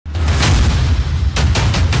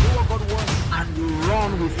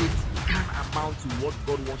None with it can amount to what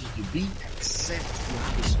God wants you to be, except you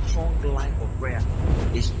have a strong life of prayer,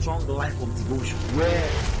 a strong life of devotion, where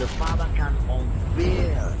the Father can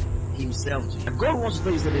unveil himself to you. And God wants to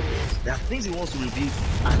know his deliverance. There are things he wants to reveal to you,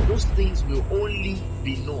 and those things will only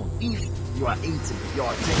be known if you are intimate, you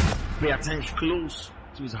are attentive, pay attention close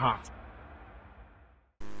to his heart.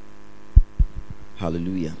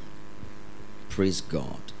 Hallelujah. Praise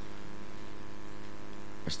God.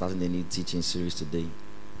 We're starting a new teaching series today,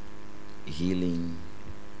 healing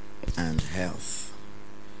and health.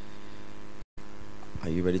 Are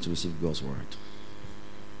you ready to receive God's word?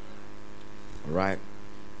 All right.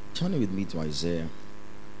 Turn with me to Isaiah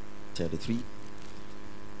 33.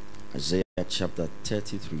 Isaiah chapter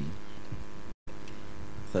 33.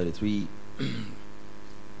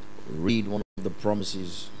 Read one of the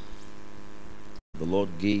promises the Lord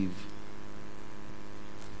gave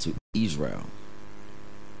to Israel.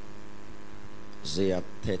 Isaiah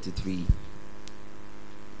 33.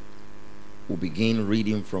 We'll begin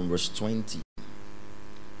reading from verse 20.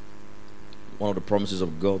 One of the promises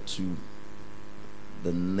of God to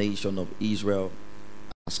the nation of Israel,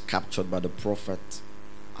 as captured by the prophet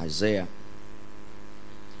Isaiah.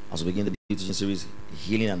 As we begin the teaching series,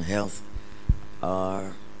 healing and health.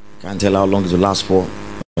 Can't tell how long it will last for.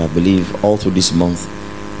 I believe all through this month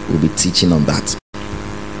we'll be teaching on that.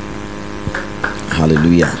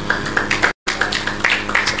 Hallelujah.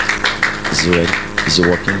 Is it ready? Is it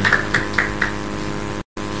working?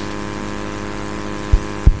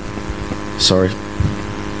 Sorry.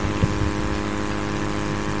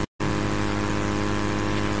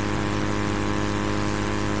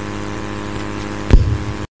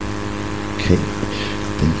 Okay.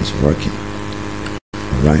 I think it's working.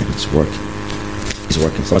 Alright, it's working. It's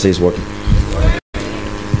working. Someone say it's working.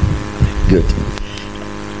 Good.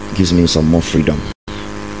 Gives me some more freedom.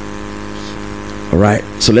 Alright,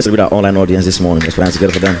 so let's celebrate our online audience this morning. Let's put hands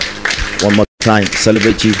together for them. One more time.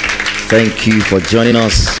 Celebrate you. Thank you for joining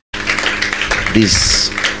us this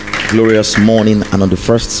glorious morning and on the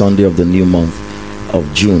first Sunday of the new month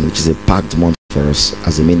of June, which is a packed month for us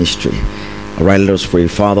as a ministry. Alright, let us pray.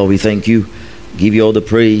 Father, we thank you. Give you all the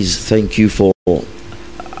praise. Thank you for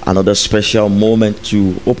another special moment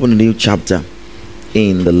to open a new chapter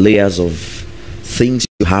in the layers of things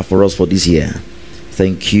you have for us for this year.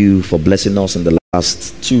 Thank you for blessing us in the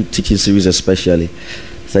last two teaching series especially.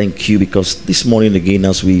 Thank you because this morning again,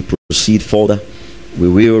 as we proceed further, we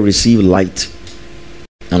will receive light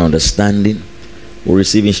and understanding. We'll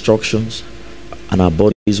receive instructions, and our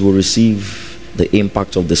bodies will receive the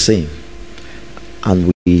impact of the same.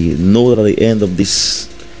 And we know that at the end of this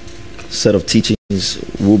set of teachings,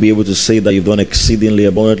 we'll be able to say that you've done exceedingly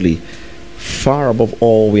abundantly, far above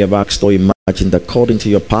all we have asked or imagined, according to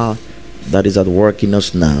your power that is at work in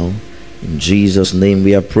us now. In Jesus' name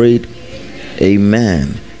we have prayed.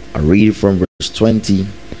 Amen. I read from verse 20,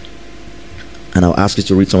 and I'll ask you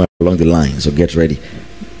to read somewhere along the line, so get ready.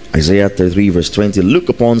 Isaiah 33 verse 20. Look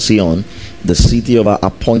upon Zion, the city of our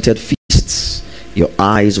appointed feasts. Your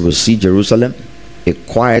eyes will see Jerusalem, a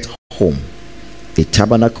quiet home, a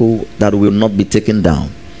tabernacle that will not be taken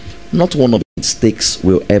down. Not one of its stakes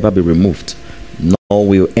will ever be removed, nor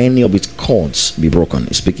will any of its cords be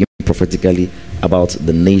broken. Speaking prophetically about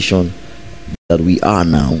the nation that we are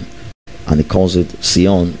now, and he calls it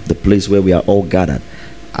Zion, the place where we are all gathered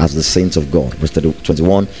as the saints of God. Verse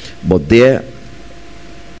 21. But there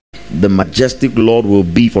the majestic Lord will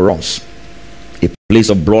be for us, a place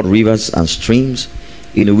of broad rivers and streams,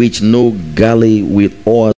 in which no galley with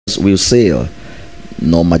oars will sail,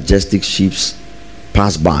 nor majestic ships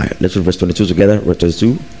pass by. Let's read verse 22 together. Verse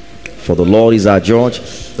 22. For the Lord is our judge,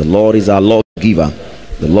 the Lord is our lawgiver,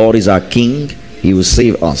 the Lord is our king, he will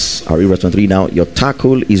save us. I'll read verse 23 now. Your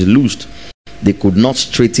tackle is loosed, they could not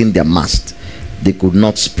straighten their mast, they could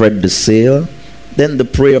not spread the sail. Then the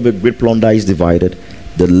prey of a great plunder is divided,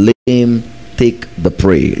 the lame take the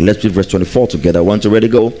prey. Let's read verse 24 together. One to ready,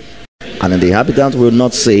 go. And the inhabitants will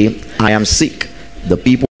not say, I am sick. The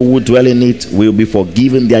people who dwell in it will be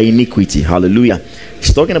forgiven their iniquity. Hallelujah.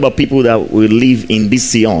 He's talking about people that will live in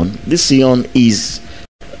this Zion. This Zion is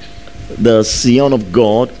the Zion of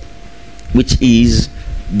God, which is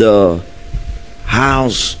the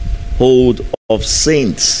household of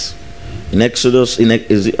saints. In Exodus, in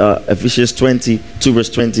Ephesians 22 verse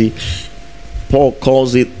 20, Paul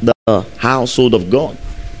calls it the household of God.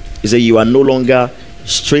 He said, you are no longer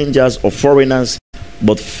strangers or foreigners,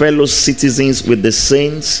 but fellow citizens with the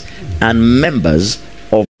saints and members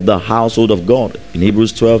of the household of God. In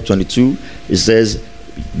Hebrews 12:22, it says,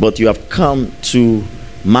 but you have come to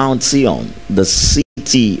Mount Zion, the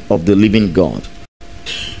city of the living God.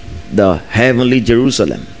 the heavenly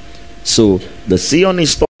Jerusalem. So the Zion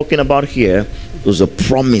is talking about here was a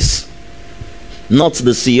promise, not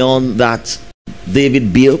the Zion that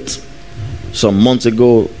David built some months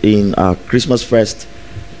ago in our Christmas fest,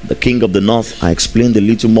 the King of the North. I explained a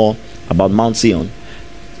little more about Mount Zion,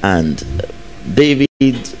 and David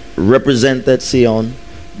represented Zion,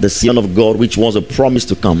 the Zion of God, which was a promise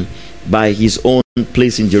to come by his own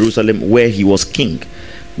place in Jerusalem where he was king,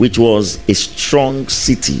 which was a strong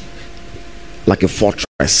city, like a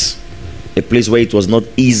fortress, a place where it was not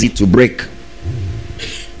easy to break,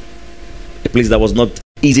 a place that was not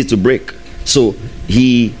easy to break. So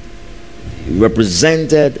he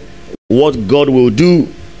represented what God will do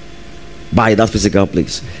by that physical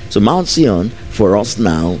place. So Mount Zion for us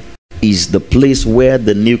now is the place where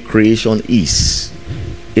the new creation is.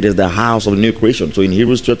 It is the house of the new creation. So in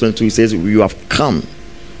Hebrews 12:22 it says, you have come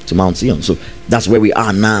to Mount Zion. So that's where we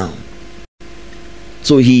are now.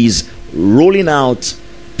 So he's rolling out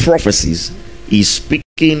prophecies. He's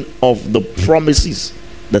speaking of the promises,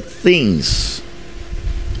 the things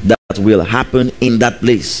that will happen in that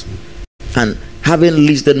place. And having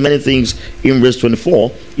listed many things in verse 24,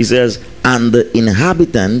 he says, and the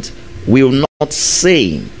inhabitant will not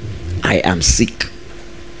say, I am sick.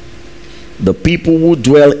 The people who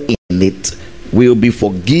dwell in it will be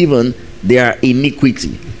forgiven their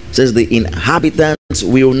iniquity. It says the inhabitants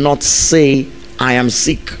will not say, I am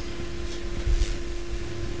sick.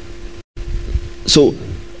 So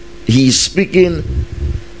he's speaking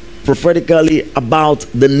prophetically about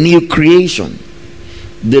the new creation,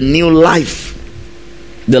 the new life,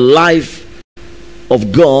 the life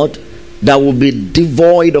of God that will be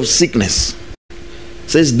devoid of sickness. It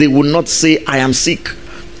says they will not say, I am sick.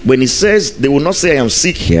 When he says they will not say I am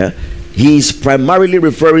sick here, he is primarily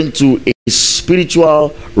referring to a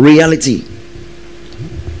spiritual reality.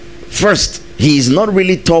 First, he is not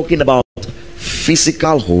really talking about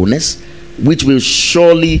physical wholeness, which will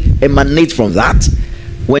surely emanate from that.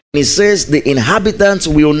 When he says the inhabitants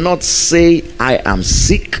will not say I am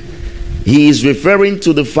sick, he is referring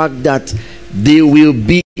to the fact that they will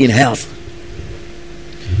be in health.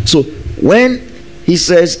 So when he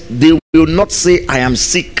says they will not say I am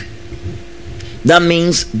sick, that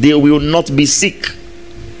means they will not be sick.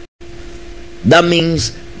 That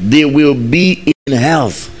means they will be in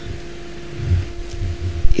health.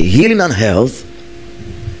 Healing and health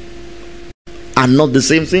are not the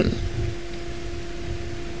same thing.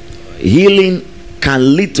 Healing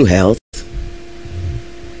can lead to health,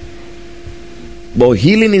 but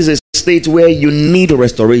healing is a state where you need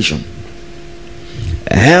restoration.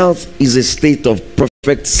 Health is a state of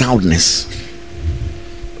perfect soundness,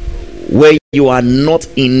 where you are not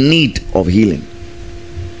in need of healing.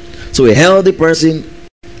 So a healthy person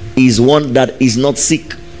is one that is not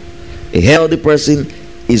sick. A healthy person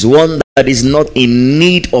is one that is not in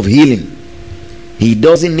need of healing. He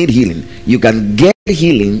doesn't need healing. You can get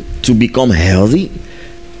healing to become healthy,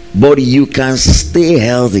 but you can stay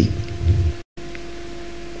healthy.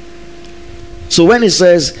 So when he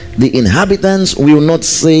says the inhabitants will not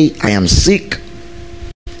say I am sick,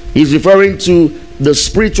 he's referring to the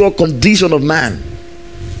spiritual condition of man.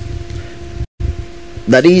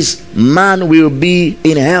 That is, man will be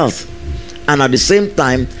in health, and at the same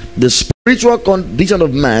time the spiritual condition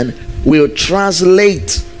of man will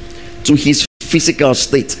translate to his physical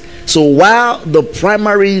state. So while the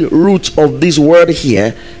primary root of this word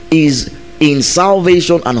here is in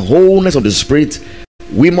salvation and wholeness of the spirit,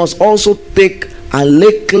 we must also take and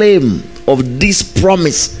lay claim of this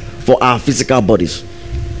promise for our physical bodies,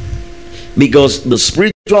 because the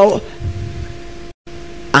spiritual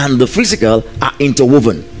and the physical are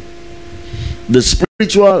interwoven. The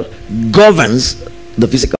spiritual governs the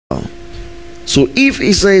physical. So if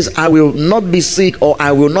he says I will not be sick, or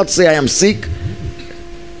I will not say I am sick,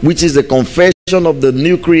 which is the confession of the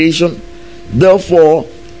new creation, therefore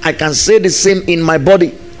I can say the same in my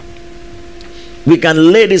body. We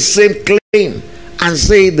can lay the same claim and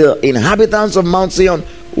say the inhabitants of Mount Zion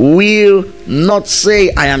will not say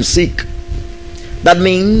I am sick. That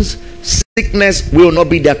means sickness will not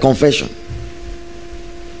be their confession.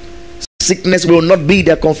 Sickness will not be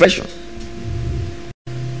their confession.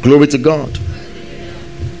 Glory to God.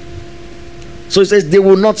 So it says they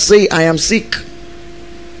will not say I am sick.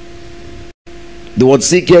 The word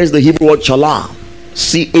sick here is the Hebrew word chalah,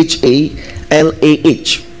 C-H-A-L-A-H,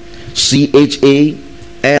 C-H-A-L-A-H,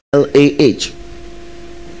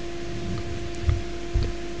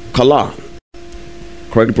 chalah,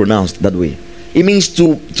 correctly pronounced that way. It means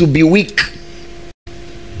to be weak.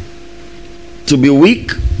 To be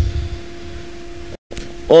weak,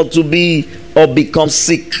 or to be or become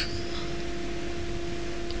sick.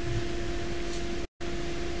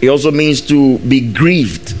 It also means to be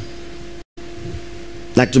grieved,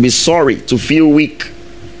 like to be sorry, to feel weak.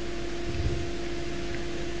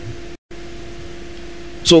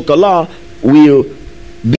 So Kala will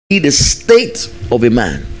be the state of a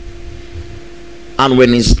man. And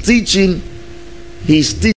when he's teaching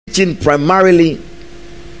primarily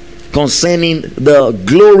concerning the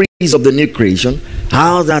glories of the new creation,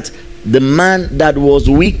 how that the man that was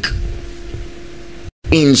weak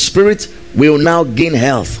in spirit will now gain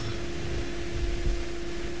health.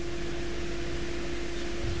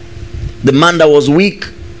 The man that was weak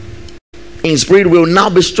in spirit will now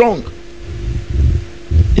be strong.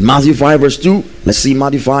 In Matthew 5 verse 2, let's see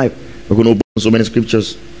Matthew 5. We're going to open so many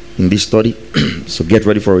scriptures in this study, so get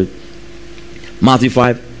ready for it. Matthew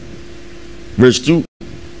 5 verse 2,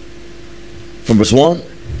 from verse 1.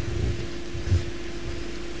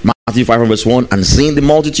 Matthew 5 from verse 1. And seeing the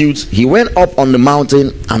multitudes, he went up on the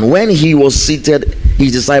mountain, and when he was seated,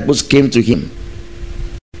 his disciples came to him.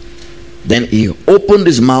 Then he opened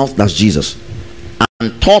his mouth, that's Jesus,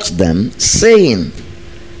 and taught them, saying,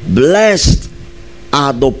 Blessed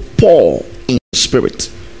are the poor in spirit,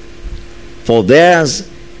 for theirs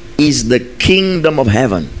is the kingdom of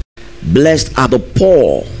heaven. Blessed are the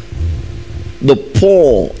poor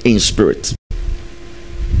in spirit.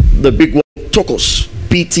 The big word tokos,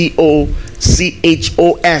 P-T-O-C-H-O-S,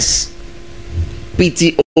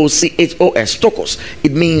 P-T-O-C-H-O-S, tokos.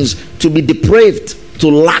 It means to be depraved, to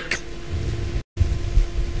lack,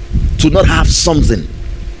 to not have something.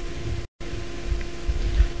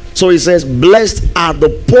 So he says, blessed are the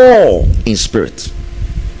poor in spirit.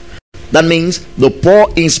 That means the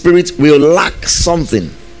poor in spirit will lack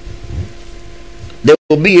something. There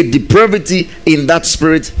will be a depravity in that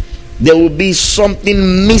spirit. There will be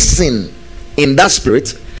something missing in that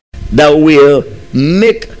spirit that will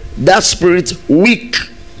make that spirit weak,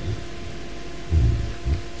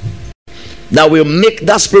 that will make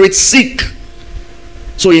that spirit sick.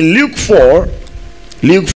 So in Luke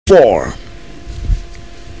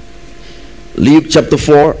chapter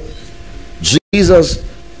 4, Jesus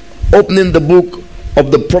opening the book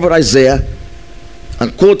of the prophet Isaiah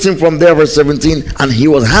and quoting from there verse 17, and he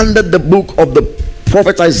was handed the book of the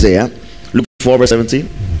prophet Isaiah. Luke 4 verse 17.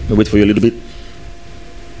 I'll wait for you a little bit.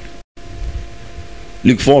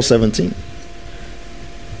 Luke 4 17.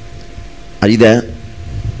 Are you there?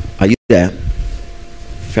 Are you there?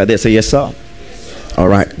 If you're there, say yes, sir. All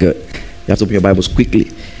right, good. You have to open your Bibles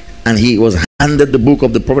quickly. And he was handed the book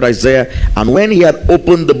of the prophet Isaiah, and when he had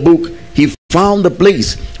opened the book, he found the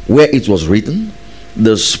place where it was written,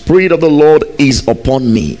 The Spirit of the Lord is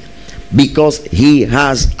upon me, because he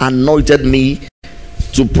has anointed me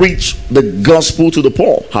to preach the gospel to the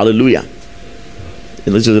poor. Hallelujah.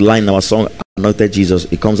 And this is the line in our song, Anointed Jesus.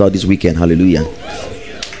 It comes out this weekend. Hallelujah.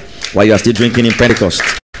 While you are still drinking in Pentecost,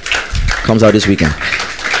 comes out this weekend.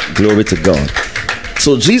 Glory to God.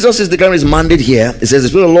 So Jesus is declaring his mandate here. It says, The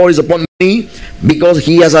Spirit of the Lord is upon me, because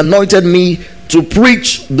he has anointed me to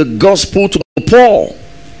preach the gospel to the poor.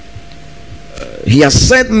 He has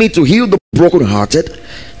sent me to heal the brokenhearted,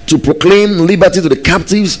 to proclaim liberty to the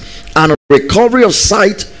captives, and recovery of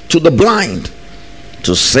sight to the blind,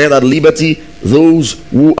 to set at liberty those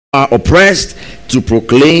who are oppressed, to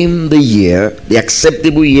proclaim the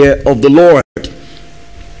acceptable year of the Lord.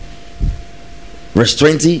 Verse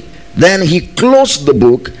 20. Then he closed the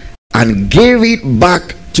book and gave it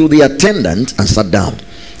back to the attendant and sat down.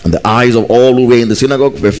 And the eyes of all who were in the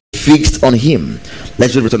synagogue were fixed on him.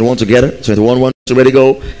 Let's read 21 together. 21, ready,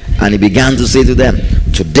 go. And he began to say to them,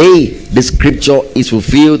 Today this scripture is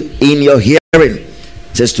fulfilled in your hearing.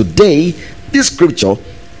 It says, today this scripture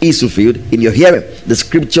is fulfilled in your hearing. The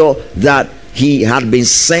scripture that he had been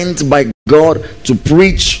sent by God to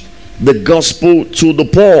preach the gospel to the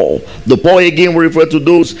poor. The poor again will refer to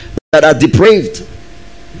those that are depraved,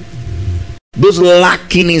 those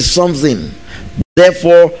lacking in something,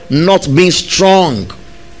 therefore not being strong,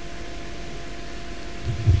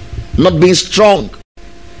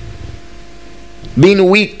 being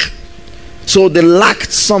weak. So they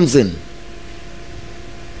lacked something.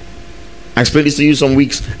 I explained this to you some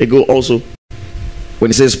weeks ago also.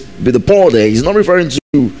 When he says be the poor there, he's not referring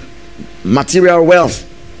to material wealth.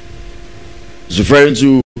 He's referring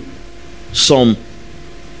to some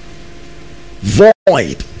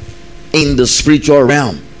void in the spiritual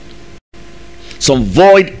realm, some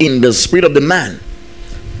void in the spirit of the man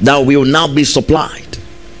that will now be supplied.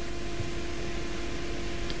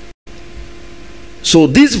 So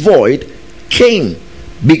this void came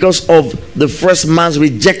because of the first man's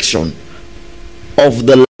rejection of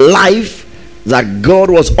the life that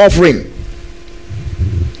God was offering.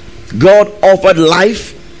 God offered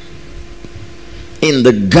life, in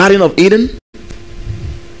the Garden of Eden,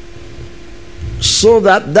 so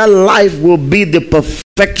that that life will be the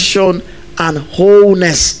perfection and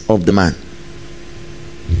wholeness of the man.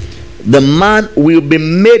 The man will be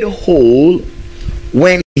made whole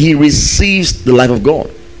when he receives the life of God.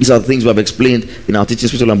 These are the things we have explained in our teaching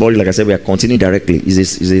spiritual and body. Like I said, we are continuing directly. It's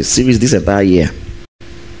a series this entire year.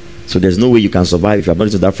 So there's no way you can survive if you have not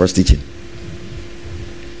into that first teaching.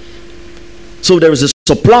 So there is a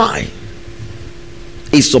supply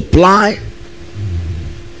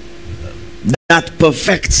that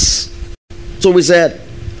perfects. So we said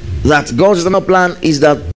that God's eternal plan is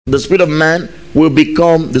that the spirit of man will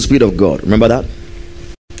become the spirit of God. Remember that?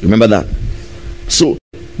 Remember that? So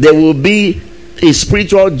there will be a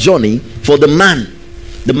spiritual journey for the man.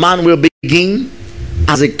 The man will begin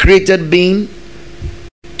as a created being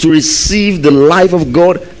to receive the life of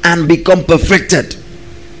God and become perfected.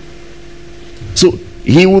 So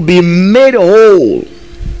he will be made whole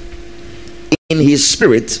in his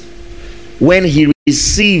spirit when he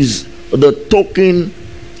receives the token,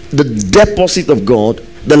 the deposit of God,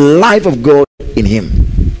 the life of God in him.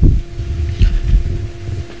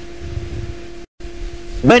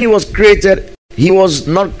 When he was created, he was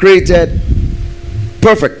not created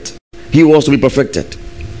perfect. He was to be perfected.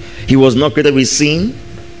 He was not created with sin,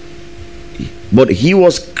 but he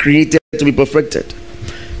was created to be perfected.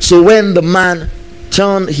 So when the man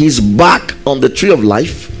turned his back on the tree of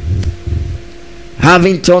life,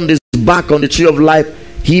 having turned his back on the tree of life,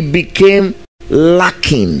 he became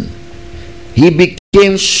lacking. He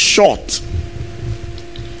became short.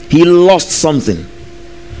 He lost something.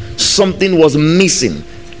 Something was missing.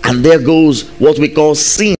 And there goes what we call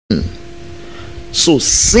sin. So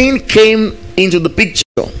sin came into the picture.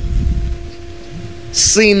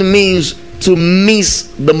 Sin means to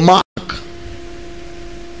miss the mark.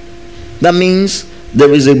 That means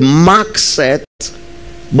there is a mark set,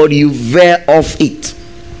 but you veer off it.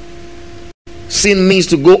 Sin means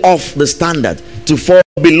to go off the standard, to fall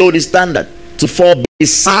below the standard, to fall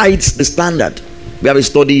besides the standard. We have a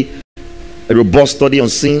study, a robust study on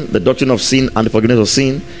sin, the doctrine of sin and the forgiveness of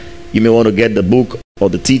sin. You may want to get the book or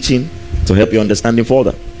the teaching to help you understanding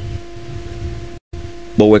further.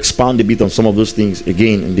 But we'll expound a bit on some of those things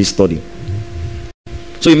again in this study.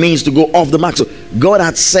 So it means to go off the mark. So God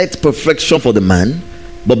had set perfection for the man,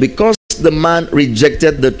 but because the man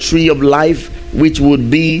rejected the tree of life, which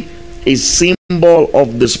would be a symbol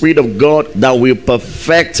of the Spirit of God that will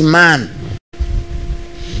perfect man,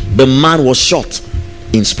 the man was short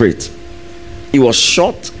in spirit. He was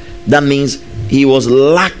short. That means he was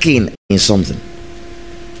lacking in something.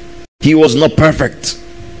 He was not perfect.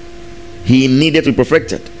 He needed to be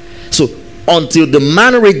perfected. So until the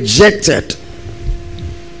man rejected,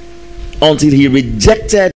 until he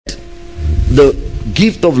rejected the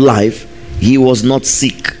gift of life, he was not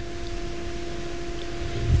sick.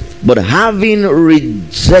 But having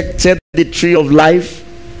rejected the tree of life,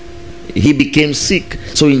 he became sick.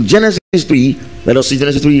 So in Genesis 3, let us see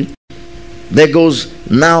Genesis 3. There goes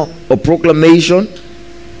now a proclamation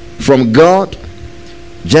from God.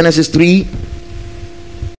 Genesis 3,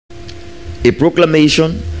 a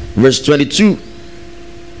proclamation, verse 22.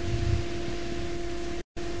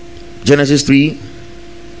 Genesis 3,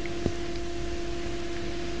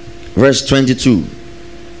 verse 22.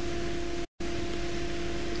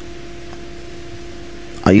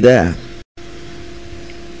 Are you there?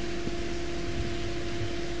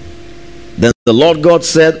 Then the Lord God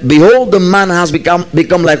said, behold, the man has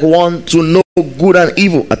become like one to know good and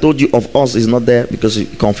evil. I told you of us is not there because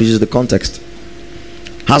it confuses the context.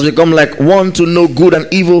 Has become like one to know good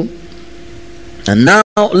and evil. And now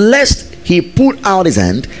lest he put out his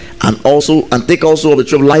hand and take also of the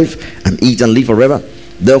tree of life and eat and live forever.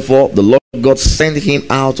 Therefore the Lord God sent him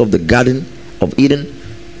out of the Garden of Eden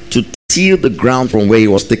to till the ground from where he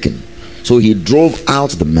was taken. So he drove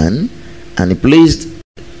out the man, and he placed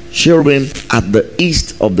cherubim at the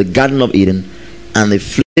east of the Garden of Eden, and a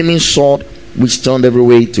flaming sword which turned every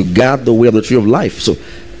way to guard the way of the tree of life. So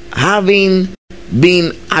having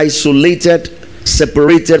been isolated,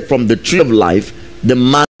 separated from the tree of life, the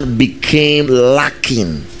man became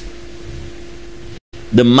lacking.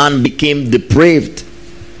 The man became depraved.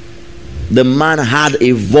 The man had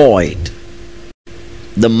a void.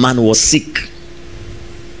 The man was sick.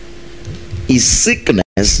 His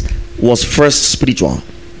sickness was first spiritual.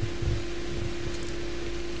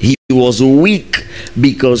 He was weak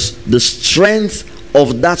because the strength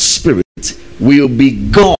of that spirit will be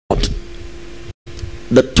God.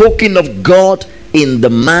 The token of God in the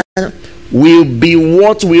man will be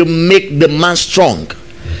what will make the man strong.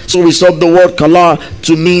 So we saw the word kala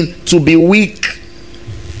to mean to be weak,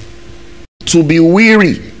 to be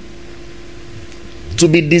weary, to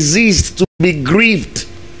be diseased, to be grieved.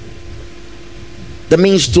 That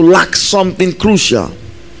means to lack something crucial.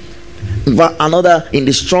 Another, in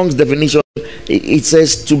the Strong's definition, it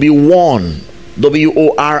says to be worn,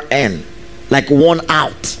 W-O-R-N, like worn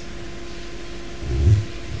out.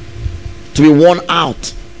 To be worn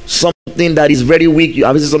out, something that is very weak. You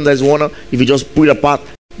have something that is worn out. If you just pull it apart,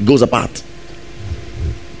 it goes apart.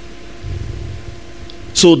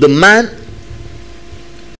 So the man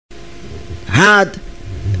had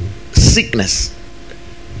sickness.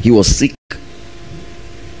 He was sick.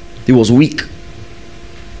 He was weak.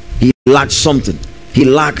 He lacked something. He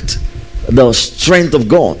lacked the strength of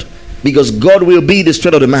God, because God will be the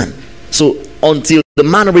strength of the man. So until the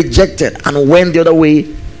man rejected and went the other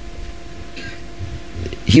way,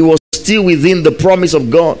 he was still within the promise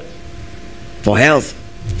of God for health,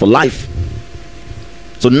 for life.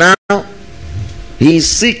 So now he is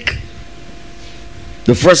sick.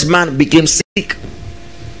 The first man became sick,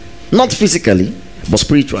 not physically but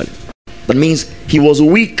spiritually. That means he was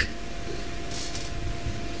weak.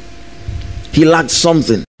 He lacked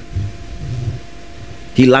something.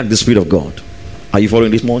 He lacked the Spirit of God. Are you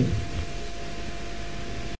following this morning?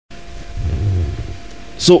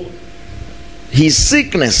 So his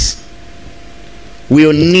sickness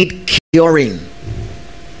will need curing.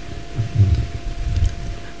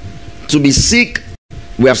 To be sick,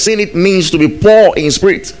 we have seen it means to be poor in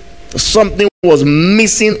spirit. Something was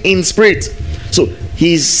missing in spirit. So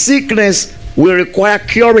his sickness will require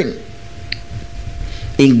curing.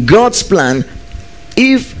 In God's plan,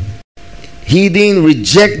 if he didn't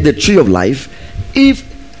reject the tree of life, if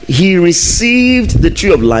he received the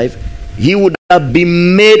tree of life, he would have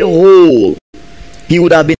been made whole. He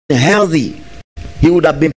would have been healthy. He would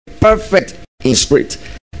have been perfect in spirit.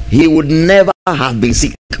 He would never have been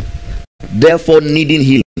sick, therefore needing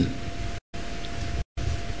healing.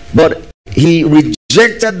 But he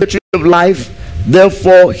rejected the tree of life,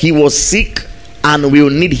 therefore he was sick and will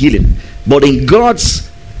need healing. But in God's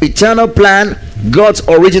eternal plan, God's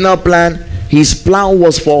original plan, his plan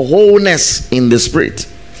was for wholeness in the spirit.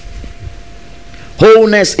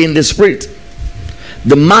 Wholeness in the spirit.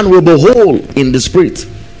 The man will be whole in the spirit.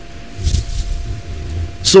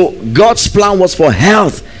 So God's plan was for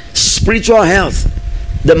health, spiritual health.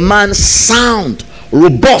 The man sound,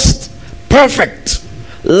 robust, perfect,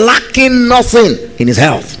 lacking nothing in his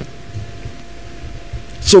health.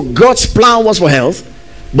 So God's plan was for health.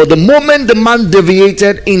 But the moment the man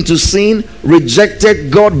deviated into sin,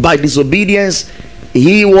 rejected God by disobedience,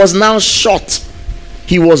 he was now short.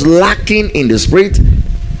 He was lacking in the spirit.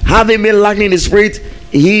 Having been lacking in the spirit,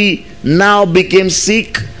 he now became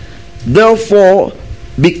sick. Therefore,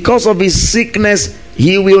 because of his sickness,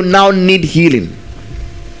 he will now need healing.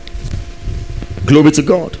 Glory to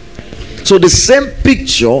God. So the same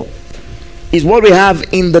picture is what we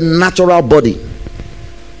have in the natural body.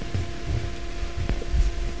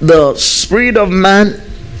 The spirit of man,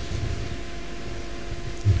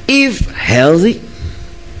 if healthy,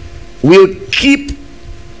 will keep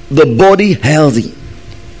the body healthy,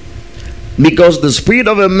 because the spirit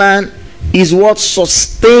of a man is what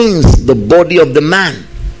sustains the body of the man.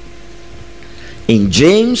 In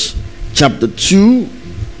James chapter 2,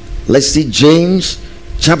 let's see James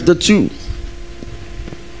chapter 2.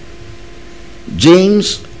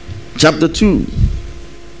 James chapter 2.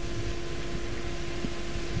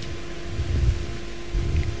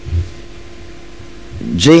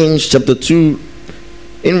 James chapter 2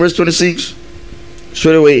 in verse 26,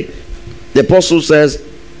 straight away the apostle says,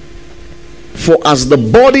 for as the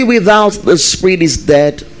body without the spirit is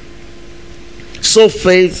dead, so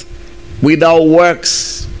faith without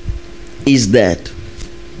works is dead.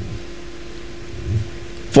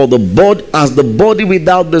 For the body, as the body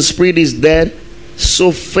without the spirit is dead,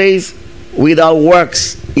 so faith without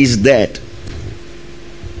works is dead.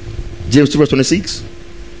 James 2 verse 26.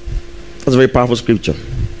 That's a very powerful scripture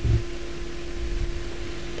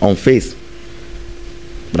on faith,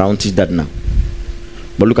 but I won't teach that now.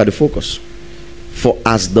 But look at the focus. For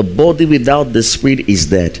as the body without the spirit is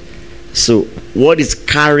dead. So what is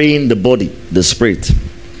carrying the body? The spirit.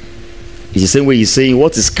 It's the same way he's saying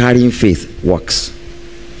what is carrying faith? Works.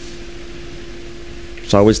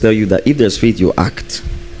 So I always tell you that if there's faith, you act.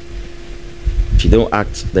 If you don't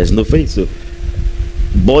act, there's no faith. So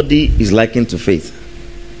body is likened to faith.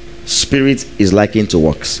 Spirit is likened to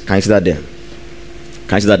works. Can you see that there?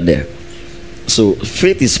 Can you see that there? So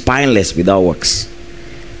faith is spineless without works.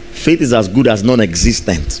 Faith is as good as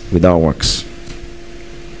non-existent without works.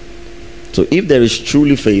 So if there is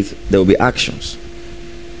truly faith, there will be actions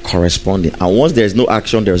corresponding. And once there is no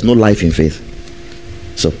action, there is no life in faith.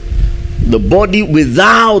 So The body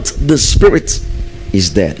without the spirit is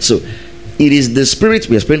dead. So it is the spirit,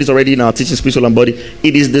 we explained this already in our teaching, Spirit, Soul, and Body.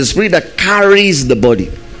 It is the spirit that carries the body.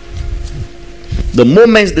 The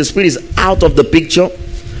moment the spirit is out of the picture,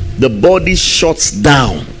 the body shuts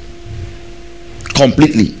down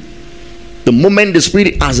completely. The moment the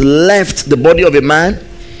spirit has left the body of a man,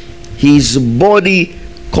 his body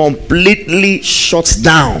completely shuts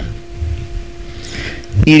down.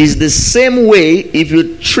 It is the same way if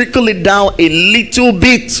you trickle it down a little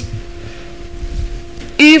bit.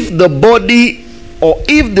 If the body, or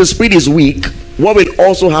if the spirit is weak, what will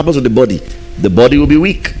also happen to the body? The body will be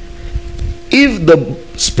weak. If the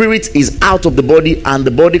spirit is out of the body and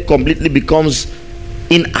the body completely becomes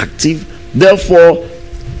inactive, therefore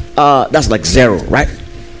that's like zero, right?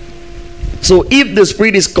 So if the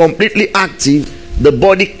spirit is completely active, the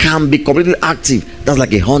body can be completely active. That's like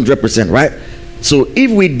 100%, right? So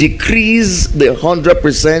if we decrease the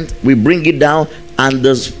 100%, we bring it down, and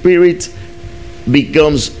the spirit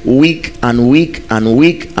becomes weak and weak and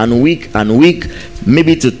weak and weak and weak,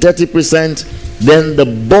 maybe to 30%, then the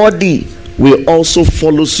body will also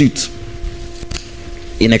follow suit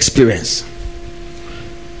in experience.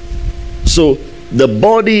 So the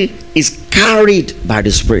body is carried by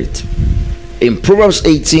the spirit. In Proverbs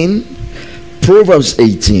 18,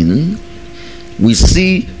 we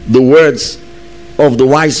see the words of the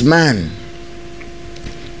wise man.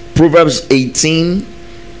 Proverbs 18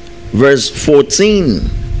 verse 14.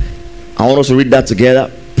 I want us to read that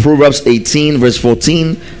together. Proverbs 18 verse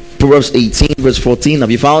 14. Proverbs 18 verse 14.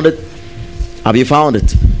 Have you found it? Have you found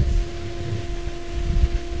it?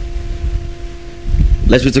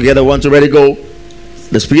 Let's read together. 1, 2, ready, go.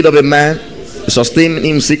 The spirit of a man sustain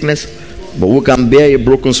him sickness, but who can bear a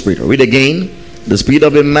broken spirit? Read again. The spirit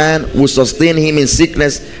of a man will sustain him in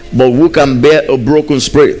sickness, but who can bear a broken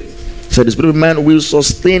spirit? So the spirit of a man will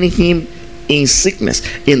sustain him in sickness.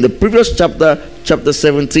 In the previous chapter, chapter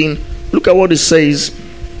 17, look at what it says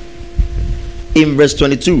in verse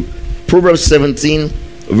 22. Proverbs 17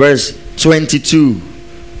 verse 22.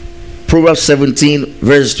 Proverbs 17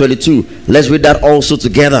 verse 22. Let's read that also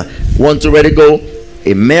together. 1, 2, ready, go.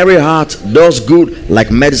 A merry heart does good like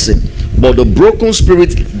medicine, but the broken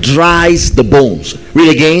spirit dries the bones. Read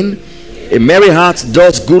again. A merry heart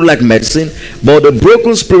does good like medicine, but the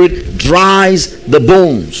broken spirit dries the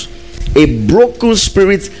bones. A broken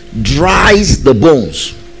spirit dries the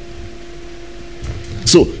bones.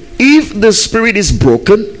 So if the spirit is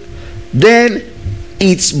broken, then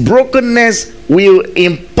its brokenness will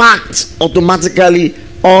impact automatically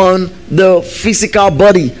on the physical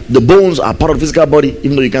body. The bones are part of the physical body,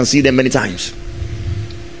 even though you can see them many times.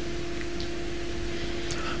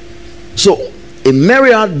 So a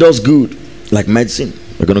merry heart does good like medicine.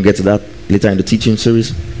 We're going to get to that later in the teaching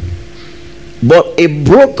series. But a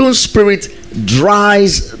broken spirit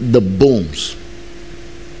dries the bones.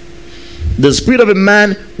 The spirit of a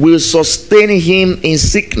man will sustain him in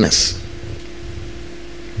sickness.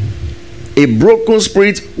 A broken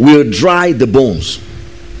spirit will dry the bones.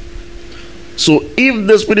 So if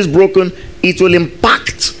the spirit is broken, it will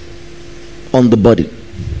impact on the body.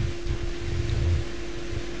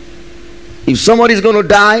 If somebody is going to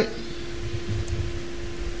die,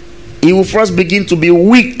 he will first begin to be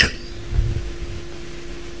weak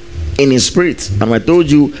in his spirit. And I told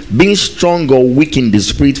you, being strong or weak in the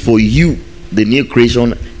spirit for you, the new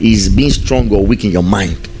creation, is being strong or weak in your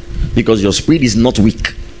mind, because your spirit is not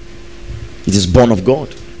weak. It is born of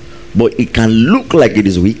God, but it can look like it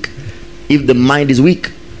is weak if the mind is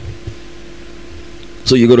weak.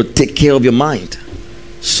 So you got to take care of your mind,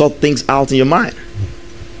 sort things out in your mind,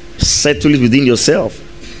 settle it within yourself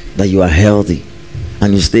that you are healthy,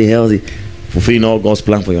 and you stay healthy, fulfilling all God's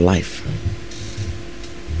plan for your life.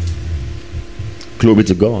 Glory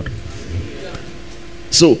to God.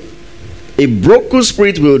 So a broken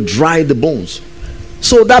spirit will dry the bones.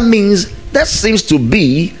 So that means that seems to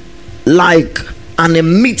be like an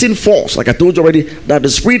emitting force. Like I told you already, that the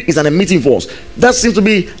spirit is an emitting force. That seems to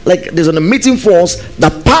be like there's an emitting force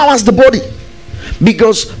that powers the body.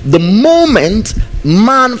 Because the moment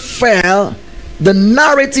man fell, the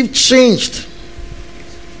narrative changed.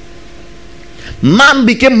 Man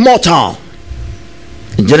became mortal.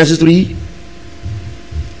 In Genesis 3,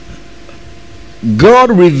 God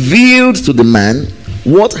revealed to the man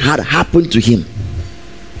what had happened to him.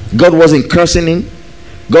 God wasn't cursing him.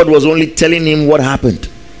 God was only telling him what happened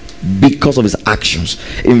because of his actions.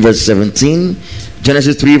 In verse 17,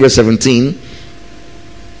 Genesis 3 verse 17,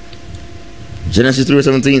 Genesis 3 verse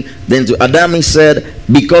 17, then to Adam he said,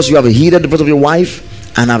 because you have heeded the voice of your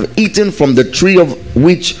wife and have eaten from the tree of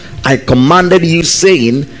which I commanded you,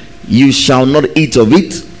 saying, you shall not eat of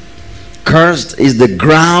it. Cursed is the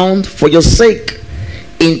ground for your sake.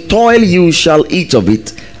 In toil you shall eat of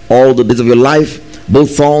it all the days of your life.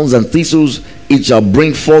 Both thorns and thistles it shall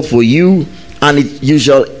bring forth for you, and you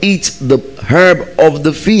shall eat the herb of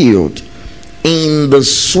the field. In the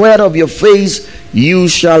sweat of your face you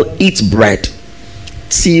shall eat bread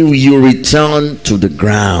till you return to the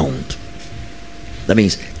ground. That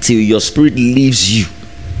means till your spirit leaves you.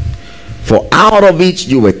 For out of it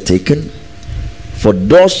you were taken, for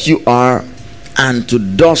dust you are, and to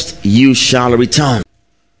dust you shall return.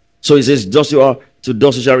 So he says, dust you are, to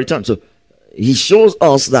dust you shall return. So he shows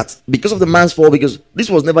us that because of the man's fall, because this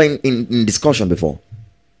was never in discussion before,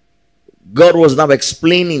 God was now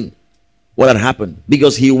explaining what had happened,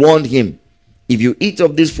 because he warned him, if you eat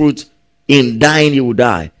of this fruit, in dying you will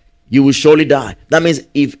die. You will surely die. That means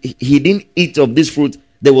if he didn't eat of this fruit,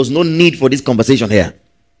 there was no need for this conversation here.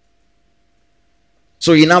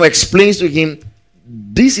 So he now explains to him,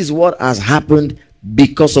 this is what has happened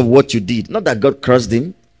because of what you did. Not that God cursed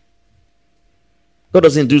him. God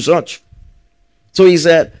doesn't do such. So he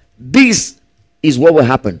said, this is what will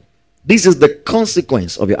happen. This is the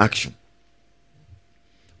consequence of your action.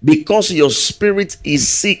 Because your spirit is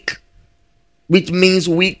sick, which means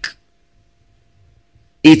weak,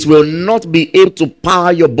 it will not be able to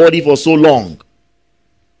power your body for so long.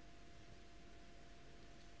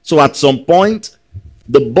 So at some point,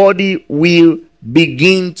 the body will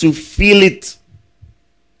begin to feel it.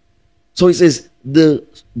 So he says, the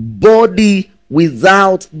body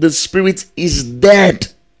without the spirit is dead.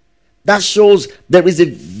 That shows there is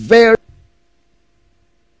the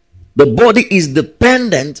body is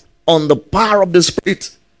dependent on the power of the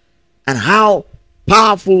spirit and how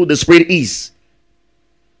powerful the spirit is.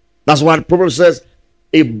 That's why the Proverbs says,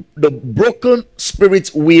 the broken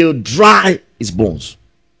spirit will dry his bones.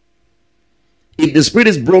 If the spirit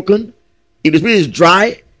is broken, if the spirit is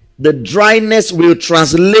dry, the dryness will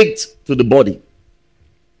translate to the body.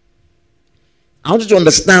 I want you to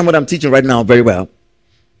understand what I'm teaching right now very well.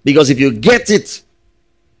 Because if you get it,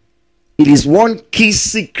 it is one key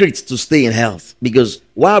secret to stay in health. Because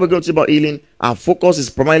while we're going to talk about healing, our focus is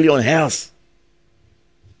primarily on health.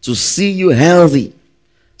 To see you healthy,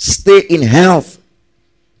 stay in health.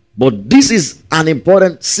 But this is an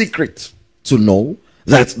important secret to know,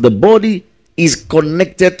 that the body is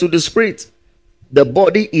connected to the spirit. The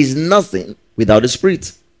body is nothing without the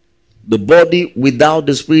spirit. The body without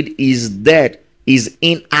the spirit is dead, is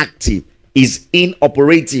inactive, is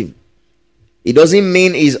inoperative. It doesn't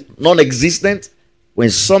mean it's non-existent. When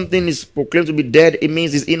something is proclaimed to be dead, it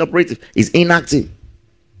means it's inoperative, it's inactive.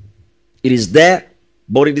 It is there,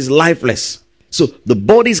 but it is lifeless. So the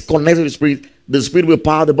body is connected to the spirit will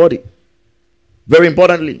power the body. Very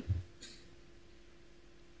importantly,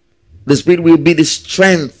 the spirit will be the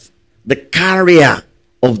strength, the carrier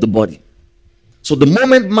of the body. So the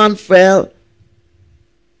moment man fell,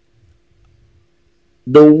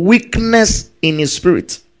 the weakness in his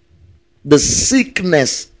spirit, the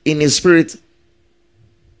sickness in his spirit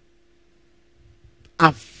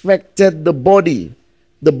affected the body.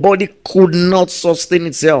 The body could not sustain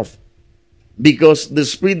itself because the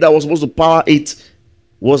spirit that was supposed to power it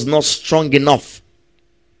was not strong enough.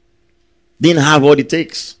 Didn't have what it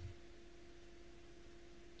takes.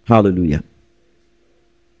 Hallelujah.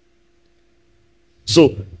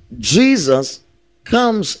 So Jesus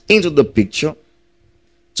comes into the picture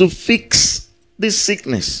to fix this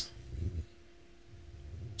sickness.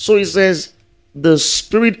 So he says, the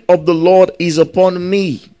Spirit of the Lord is upon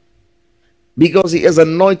me, because he has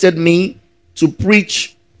anointed me to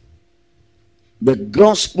preach the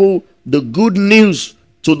gospel, the good news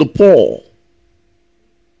to the poor.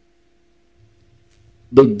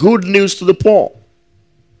 The good news to the poor.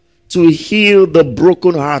 To heal the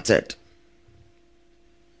brokenhearted.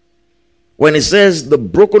 When he says the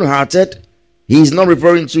brokenhearted, he's not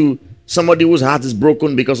referring to somebody whose heart is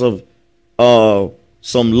broken because of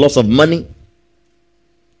some loss of money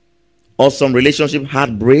or some relationship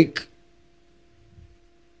heartbreak,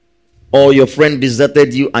 or your friend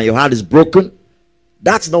deserted you and your heart is broken.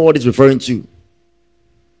 That's not what it's referring to.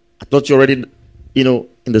 I thought you already, in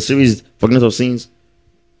the series Forgiveness of Sins.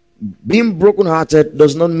 Being brokenhearted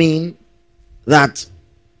does not mean that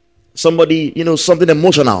somebody, something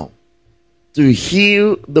emotional. To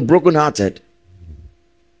heal the brokenhearted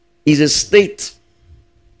is a state.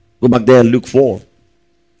 Go back there, Luke 4.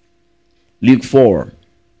 Luke 4.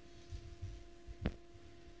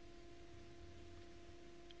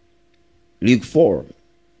 Luke 4.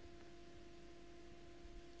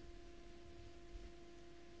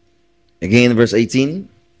 Again, verse 18.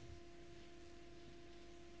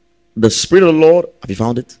 The Spirit of the Lord, have you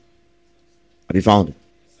found it? Have you found it?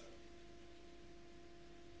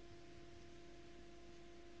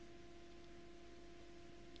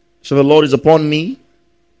 So the Lord is upon me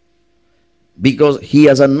because he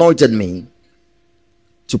has anointed me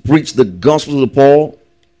to preach the gospel to the poor.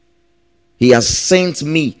 He has sent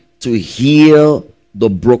me to heal the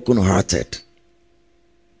brokenhearted.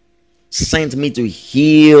 Sent me to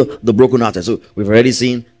heal the brokenhearted. So we've already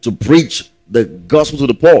seen to preach the gospel to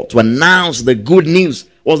the poor, to announce the good news.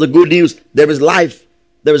 What's the good news? There is life,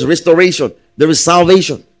 there is restoration, there is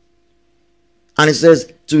salvation. And it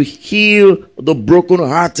says to heal the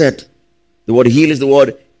brokenhearted. The word heal is the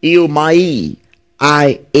word Iomai.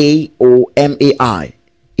 I-A-O-M-A-I.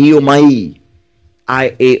 Iomai.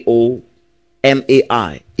 I-A-O-M-A-I.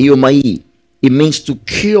 Iomai. It means to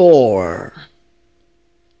cure.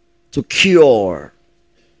 To cure.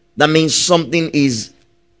 That means something is,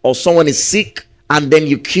 or someone is sick, and then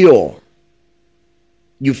you cure.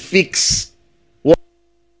 You fix what.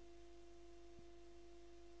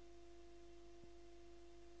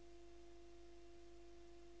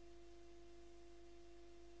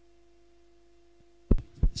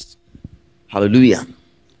 Hallelujah.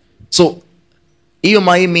 So,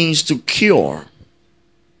 Iomai means to cure,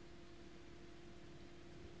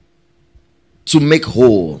 to make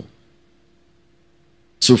whole,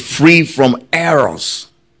 to free from errors.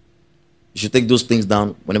 You should take those things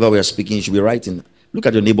down. Whenever we are speaking, you should be writing. Look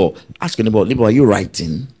at your neighbor. Ask your neighbor, neighbor, are you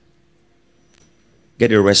writing?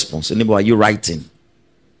 Get a response. Neighbor, are you writing?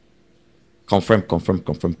 Confirm. Tell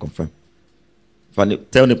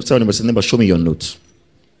neighbor, say, neighbor, show me your notes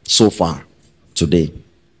so far today.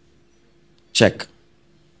 Check.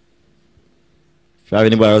 If you have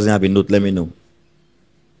anybody who doesn't have a note, let me know.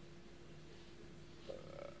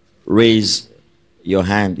 Raise your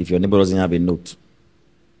hand if your neighbor doesn't have a note.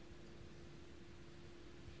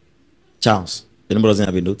 Charles, your neighbor doesn't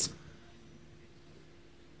have a note.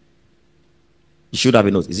 You should have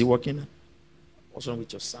a note. Is it working? What's wrong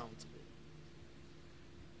with your sound?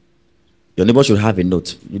 Your neighbor should have a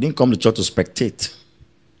note. You didn't come to church to spectate.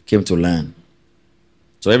 You came to learn.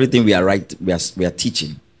 So everything we are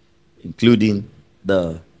teaching, including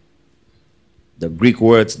the Greek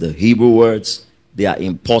words, the Hebrew words, they are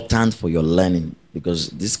important for your learning, because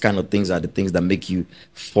these kind of things are the things that make you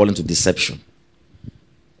fall into deception.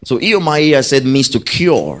 So Iomai, I said, means to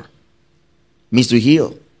cure, means to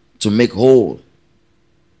heal, to make whole.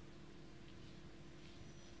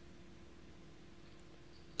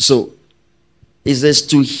 So it says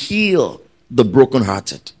to heal the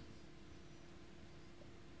brokenhearted.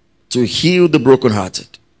 To heal the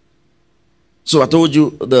brokenhearted. So I told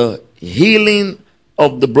you the healing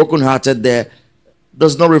of the brokenhearted there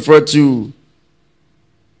does not refer to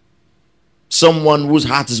someone whose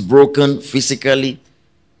heart is broken physically,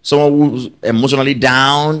 someone who's emotionally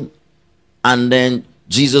down, and then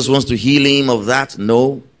Jesus wants to heal him of that.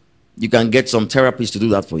 No, you can get some therapists to do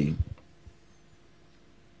that for you.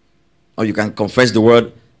 Or you can confess the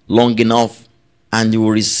word long enough and you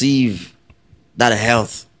will receive that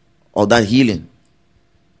health or that healing.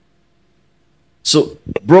 So,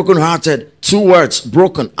 broken-hearted, two words,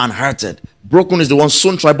 broken and hearted. Broken is the one,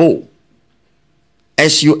 sun tribo.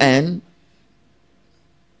 S-U-N.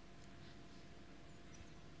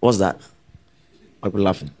 What's that? Why are you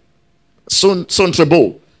laughing? Sun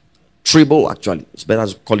tribo. Tribo, actually. It's better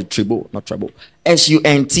to call it tribo, not tribo.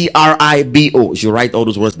 S-U-N-T-R-I-B-O. You should write all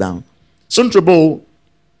those words down. Sun tribo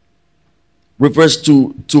refers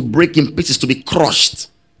to break in pieces, to be crushed,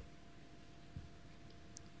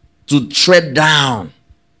 to tread down,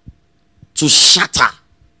 to shatter,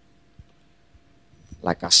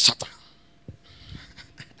 like a shatter.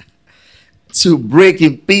 To break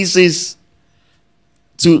in pieces,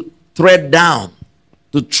 to tread down,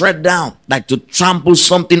 like to trample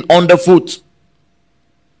something underfoot,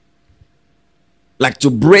 like to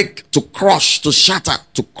break, to crush, to shatter,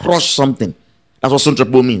 to crush something. That's what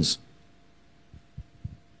suntrapo means.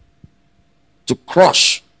 To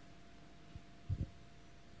crush.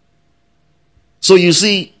 So you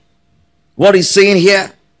see what he's saying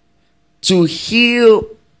here? To heal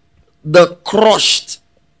the crushed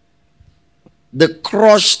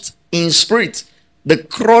in spirit. The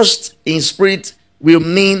crushed in spirit will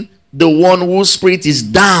mean the one whose spirit is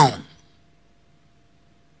down.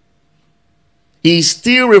 He's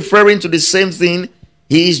still referring to the same thing.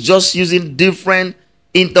 He is just using different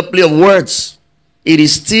interplay of words. It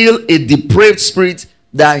is still a depraved spirit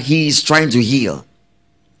that he is trying to heal.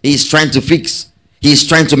 He is trying to fix. He is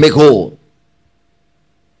trying to make whole.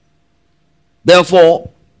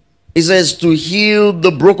 Therefore, it says to heal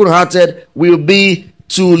the brokenhearted will be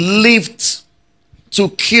to lift, to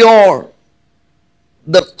cure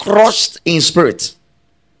the crushed in spirit.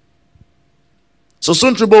 So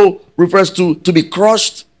suntribo refers to be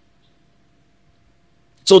crushed,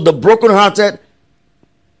 So the brokenhearted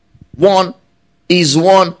one is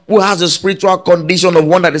one who has a spiritual condition of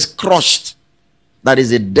one that is crushed. That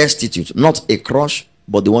is a destitute, not a crush,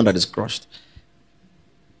 but the one that is crushed.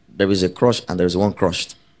 There is a crush and there is one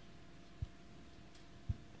crushed.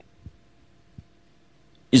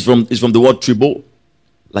 It's from the word tribo,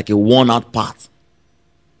 like a worn out path,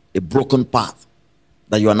 a broken path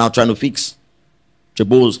that you are now trying to fix.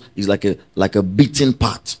 Tribo is like a beaten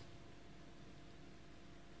path.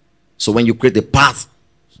 So when you create a path,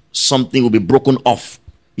 something will be broken off.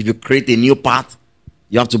 If you create a new path,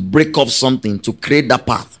 you have to break off something to create that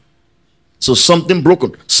path. So something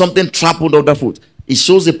broken, something trampled underfoot. It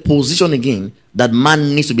shows a position again that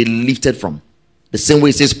man needs to be lifted from. The same way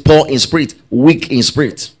it says poor in spirit, weak in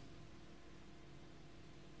spirit.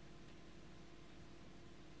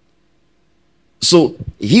 So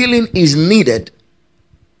healing is needed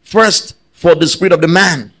first for the spirit of the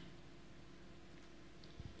man.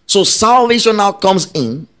 So salvation now comes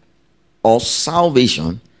in, or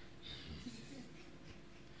salvation,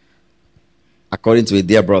 according to a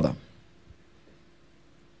dear brother.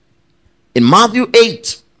 In Matthew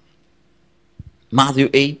 8,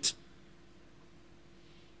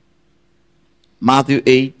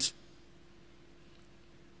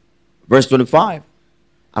 verse 25,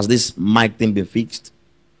 has this mic thing been fixed?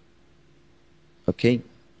 Okay,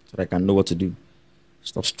 so that I can know what to do.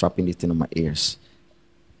 Stop strapping this thing on my ears.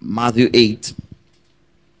 Matthew 8,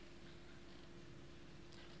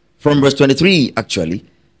 from verse 23, actually.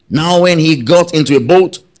 Now when he got into a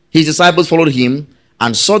boat, his disciples followed him,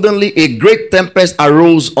 and suddenly a great tempest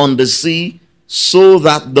arose on the sea, so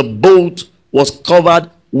that the boat was covered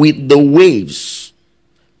with the waves.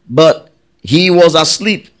 But he was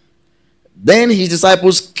asleep. Then his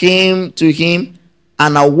disciples came to him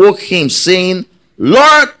and awoke him, saying,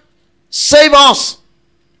 Lord, save us.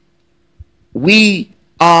 We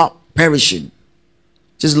are perishing. He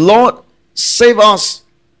says, Lord, save us.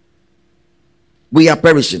 We are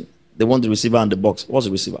perishing. They want the receiver and the box. What's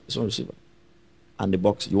the receiver? It's one receiver. And the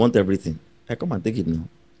box. You want everything. Hey, come and take it now.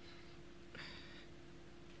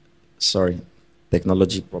 Sorry.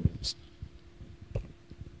 Technology problems.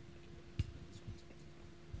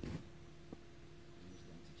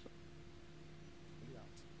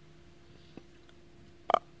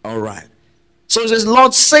 All right. So it says,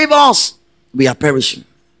 Lord, save us. We are perishing.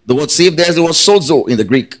 The word save there is the word sozo in the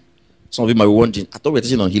Greek. Some of you might be wondering, I thought we were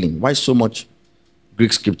teaching on healing. Why so much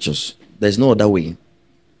Greek scriptures? There's no other way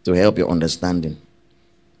to help your understanding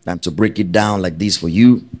than to break it down like this for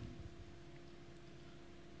you.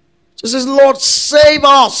 So it says, Lord, save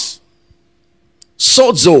us.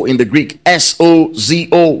 Sozo in the Greek,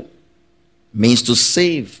 S-O-Z-O, means to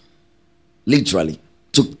save. Literally,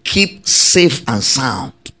 to keep safe and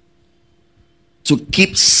sound. To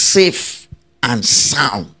keep safe and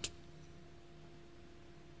sound.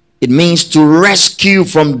 It means to rescue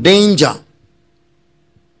from danger.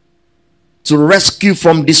 To rescue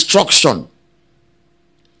from destruction.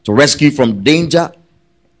 To rescue from danger.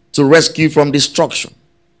 To rescue from destruction.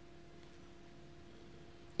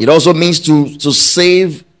 It also means to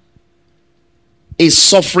save a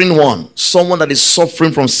suffering one. Someone that is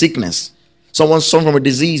suffering from sickness. Someone suffering from a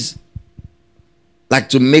disease. Like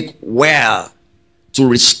to make well. To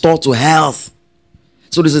restore to health.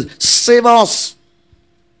 So this is save us.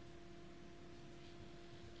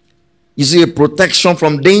 You see, a protection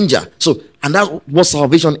from danger. So, and that's what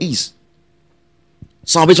salvation is.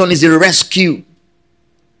 Salvation is a rescue.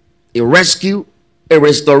 A rescue, a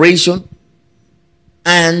restoration,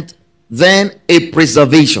 and then a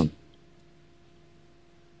preservation.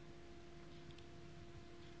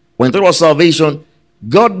 When there was salvation,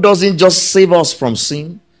 God doesn't just save us from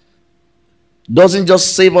sin. Doesn't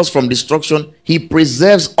just save us from destruction. He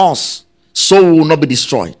preserves us so we will not be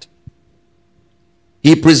destroyed.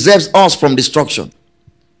 He preserves us from destruction.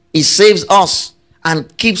 He saves us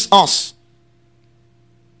and keeps us.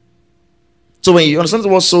 So when you understand the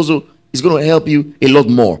word sozo, it's going to help you a lot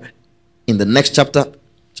more. In the next chapter,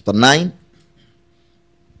 chapter 9,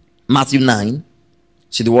 Matthew 9.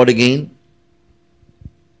 See the word again.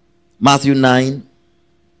 Matthew 9.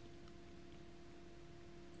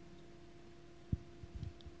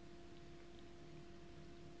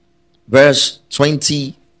 Verse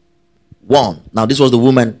 21. Now this was the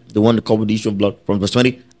woman, the one that covered the issue of blood, from verse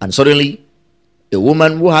 20. And suddenly, a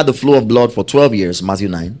woman who had the flow of blood for 12 years, Matthew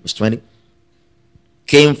 9, verse 20,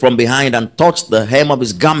 came from behind and touched the hem of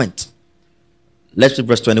his garment. Let's read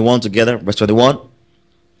verse 21 together. Verse 21.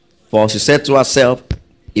 For she said to herself,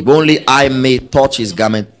 if only I may touch his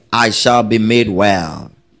garment, I shall be made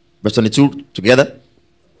well. Verse 22 together.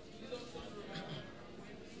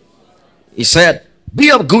 He said,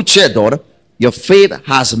 Be of good cheer, daughter. Your faith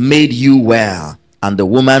has made you well. And the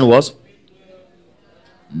woman was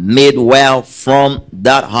made well from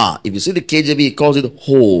that hour. If you see the KJV, it calls it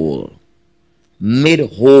whole. Made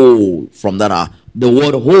whole from that hour. The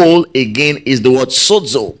word whole again is the word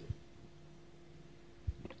sozo.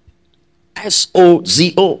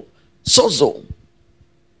 S-O-Z-O. Sozo.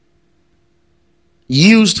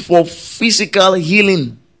 Used for physical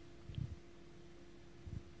healing.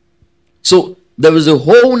 So there is a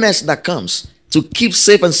wholeness that comes to keep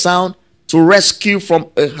safe and sound, to rescue from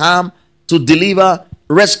a harm, to deliver,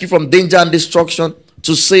 rescue from danger and destruction,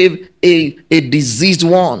 to save a diseased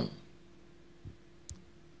one,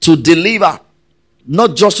 to deliver,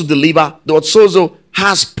 not just to deliver. The word sozo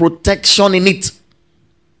has protection in it.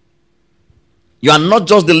 You are not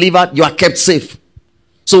just delivered, you are kept safe.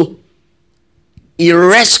 So he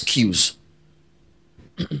rescues.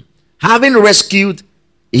 Having rescued,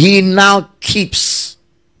 he now keeps.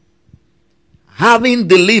 Having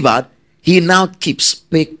delivered, he now keeps.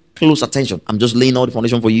 Pay close attention. I'm just laying out the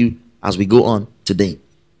foundation for you as we go on today.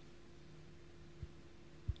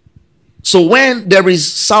 So when there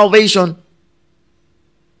is salvation,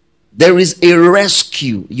 there is a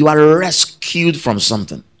rescue. You are rescued from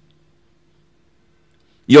something.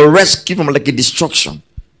 You're rescued from like a destruction.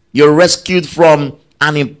 You're rescued from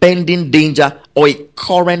an impending danger or a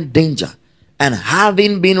current danger. And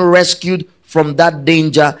having been rescued from that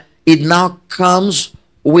danger, it now comes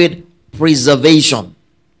with preservation.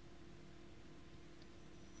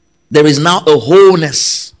 There is now a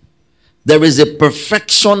wholeness. There is a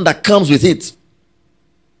perfection that comes with it.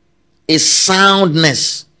 A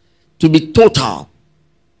soundness. To be total.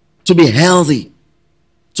 To be healthy.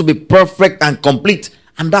 To be perfect and complete.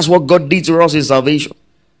 And that's what God did to us in salvation.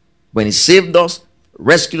 When he saved us,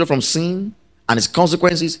 rescued us from sin and its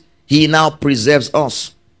consequences, he now preserves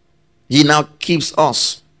us. He now keeps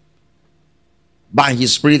us by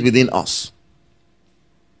his spirit within us.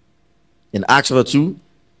 In Acts chapter 2,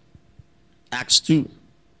 Acts 2,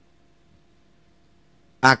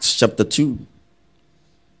 Acts chapter 2.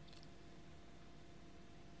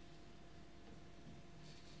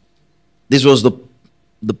 This was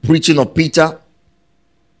the preaching of Peter.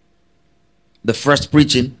 The first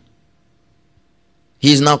preaching.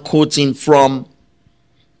 He is now quoting from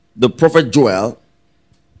the prophet Joel.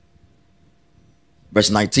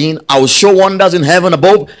 Verse 19. I will show wonders in heaven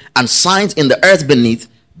above and signs in the earth beneath,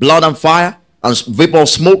 blood and fire and vapor of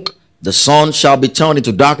smoke. The sun shall be turned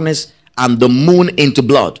into darkness and the moon into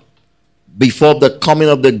blood before the coming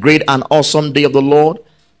of the great and awesome day of the Lord.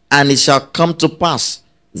 And it shall come to pass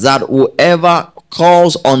that whoever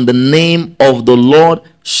calls on the name of the Lord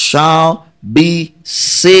shall be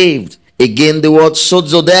saved. Again, the word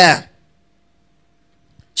sozo there.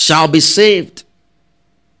 Shall be saved.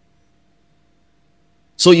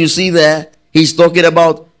 So you see there, he's talking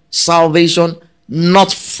about salvation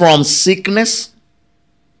not from sickness,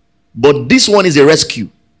 but this one is a rescue.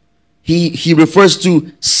 He refers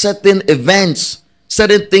to certain events,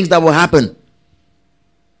 certain things that will happen.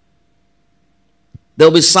 There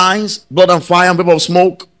will be signs, blood and fire and vapor of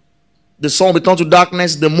smoke. The sun will turn to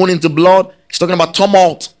darkness, the moon into blood. He's talking about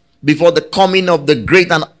tumult before the coming of the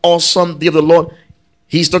great and awesome day of the Lord.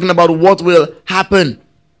 He's talking about what will happen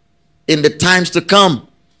in the times to come.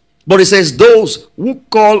 But he says those who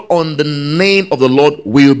call on the name of the Lord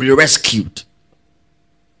will be rescued.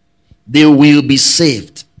 They will be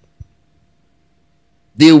saved.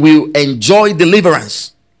 They will enjoy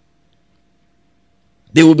deliverance.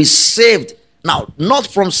 They will be saved. Now, not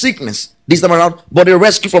from sickness this time around, but a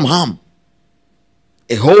rescue from harm.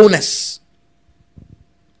 A wholeness.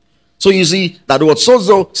 So you see that the word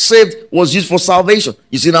sozo, saved, was used for salvation.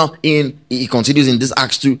 You see now, he continues in this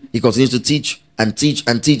Acts 2, he continues to teach and teach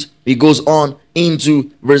and teach. He goes on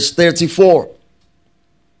into verse 34.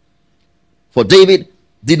 For David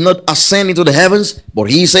did not ascend into the heavens, but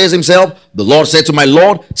he says himself, the Lord said to my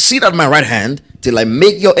Lord, sit at my right hand till I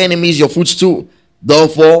make your enemies your footstool.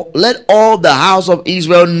 Therefore, let all the house of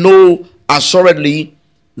Israel know assuredly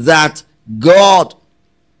that God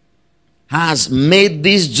has made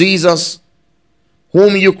this Jesus,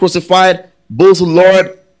 whom you crucified, both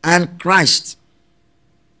Lord and Christ.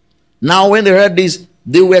 Now when they heard this,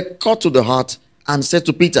 they were cut to the heart and said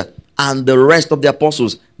to Peter and the rest of the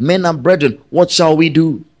apostles, men and brethren, what shall we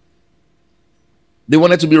do? They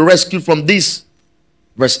wanted to be rescued from this.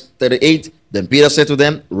 Verse 38, then Peter said to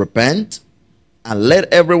them, repent and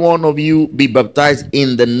let every one of you be baptized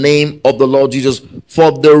in the name of the Lord Jesus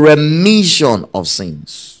for the remission of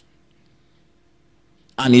sins.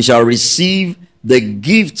 And you shall receive the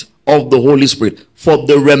gift of the Holy Spirit for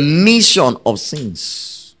the remission of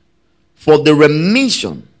sins. for the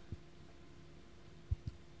remission.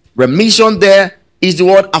 Remission there is the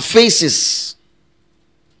word aphesis.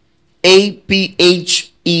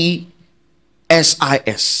 Aphesis.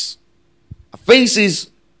 Aphesis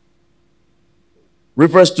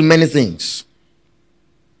refers to many things.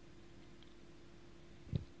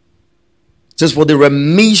 It says for the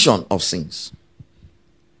remission of sins.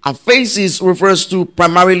 Aphesis refers to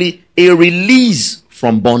primarily a release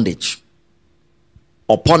from bondage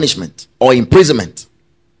or punishment or imprisonment.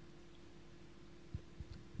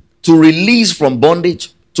 To release from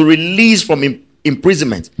bondage, to release from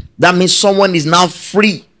imprisonment. That means someone is now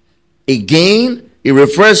free. Again, it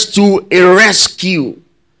refers to a rescue.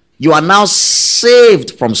 You are now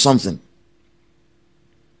saved from something.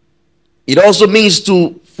 It also means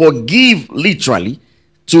to forgive, literally,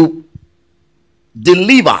 to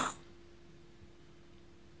deliver,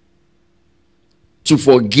 to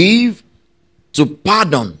forgive, to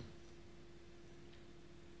pardon.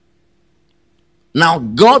 Now,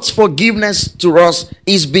 God's forgiveness to us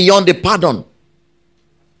is beyond the pardon.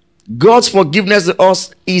 God's forgiveness to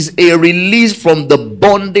us is a release from the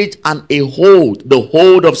bondage and a hold, the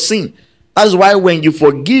hold of sin. That's why when you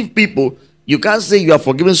forgive people, you can't say you are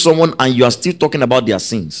forgiving someone and you are still talking about their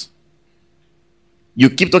sins. You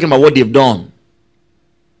keep talking about what they've done.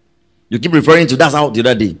 You keep referring to that's how the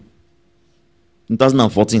other day. In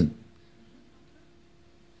 2014.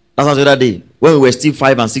 That's how the other day. When we were still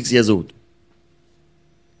 5 and 6 years old.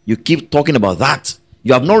 You keep talking about that.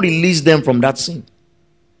 You have not released them from that sin.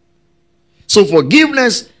 So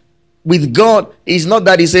forgiveness with God is not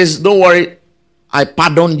that he says, don't worry, I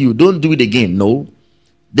pardon you. Don't do it again. No.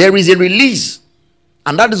 There is a release.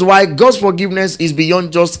 And that is why God's forgiveness is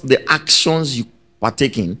beyond just the actions you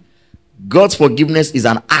partake in. God's forgiveness is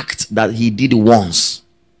an act that he did once.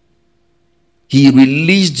 He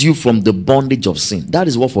released you from the bondage of sin. That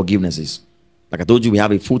is what forgiveness is. Like I told you, we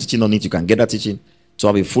have a full teaching on it. You can get that teaching to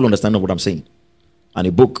have a full understanding of what I'm saying. And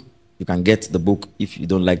a book, you can get the book if you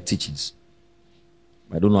don't like teachings.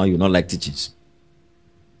 I don't know how you not like teachings.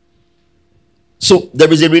 So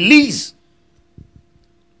there is a release,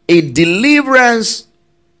 a deliverance,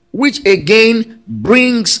 which again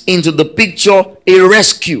brings into the picture a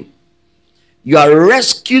rescue. You are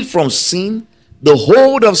rescued from sin. The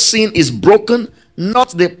hold of sin is broken, not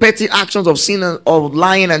the petty actions of sin and of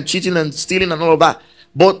lying and cheating and stealing and all of that,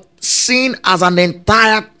 but sin as an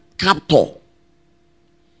entire captor.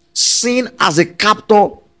 Sin as a captor,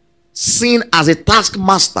 sin as a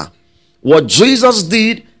taskmaster. What Jesus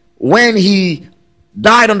did when he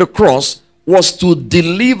died on the cross was to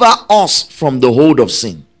deliver us from the hold of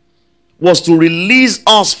sin, was to release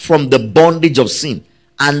us from the bondage of sin.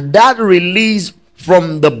 And that release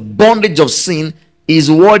from the bondage of sin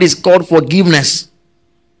is what is called forgiveness.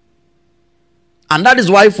 And that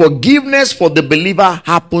is why forgiveness for the believer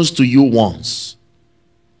happens to you once.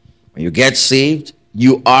 When you get saved,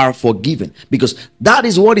 you are forgiven, because that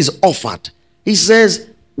is what is offered. He says,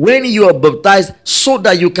 when you are baptized, so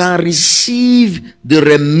that you can receive the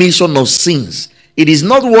remission of sins. It is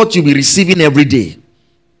not what you'll be receiving every day.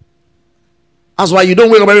 That's why you don't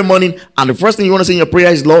wake up every morning and the first thing you want to say in your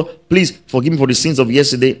prayer is, Lord, please forgive me for the sins of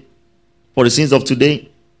yesterday, for the sins of today.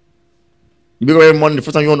 You wake up every morning, the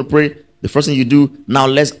first time you want to pray, the first thing you do, now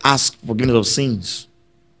let's ask forgiveness of sins.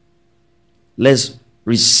 Let's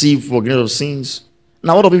receive forgiveness of sins.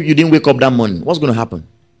 Now, what if you didn't wake up that morning? What's going to happen?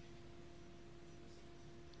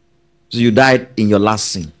 So you died in your last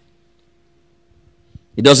sin.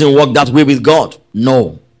 It doesn't work that way with God.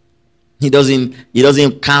 No. He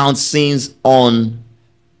doesn't count sins on,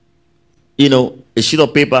 a sheet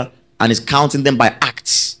of paper and is counting them by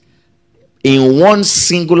acts. In one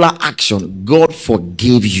singular action, God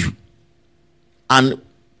forgave you. And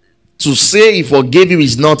to say he forgave you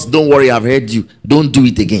is not, don't worry, I've heard you, don't do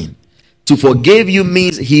it again. To forgive you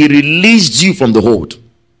means he released you from the hold.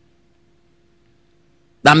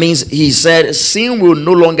 That means he said sin will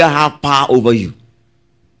no longer have power over you.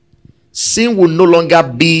 Sin will no longer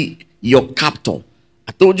be your captor.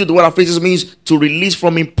 I told you the word aphesis means to release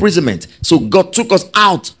from imprisonment. So God took us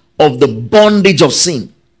out of the bondage of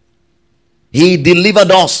sin. He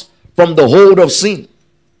delivered us from the hold of sin.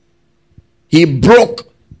 He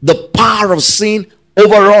broke the power of sin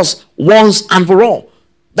over us once and for all.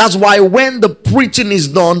 That's why when the preaching is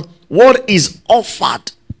done, what is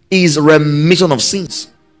offered is remission of sins.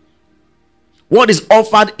 What is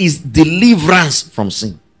offered is deliverance from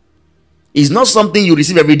sin. It's not something you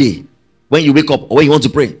receive every day when you wake up or when you want to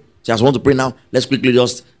pray. So I just want to pray now. Let's quickly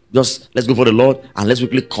just let's go for the Lord and let's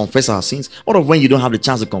quickly confess our sins. What of when you don't have the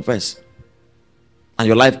chance to confess and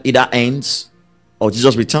your life either ends or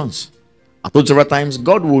Jesus returns? I told you several times,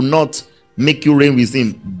 God will not make you reign with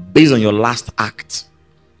him based on your last act.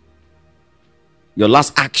 Your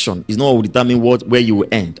last action is not what will determine where you will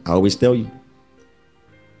end. I always tell you.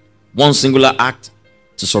 One singular act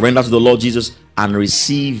to surrender to the Lord Jesus and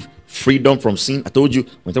receive freedom from sin. I told you,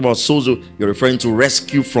 when you talk about sozo, you're referring to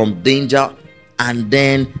rescue from danger and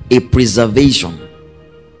then a preservation.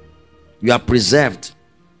 You are preserved.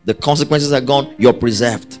 The consequences are gone. You're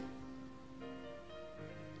preserved.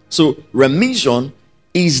 So remission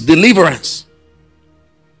is deliverance.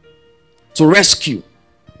 To rescue.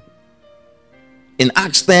 In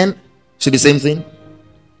Acts 10, see the same thing.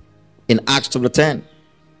 In Acts chapter 10,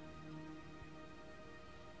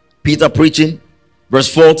 Peter preaching,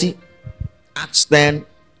 verse 40. Acts 10,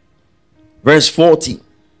 verse 40.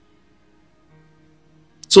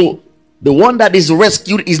 So the one that is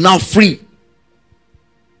rescued is now free.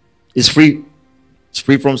 Is free. It's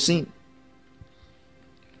free from sin.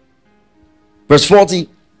 Verse 40.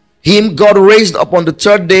 Him God raised up on the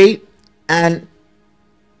third day and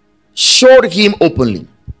showed him openly,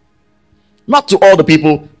 not to all the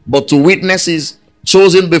people, but to witnesses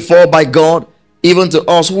chosen before by God, even to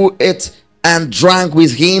us who ate and drank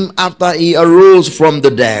with him after he arose from the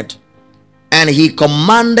dead. And he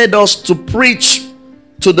commanded us to preach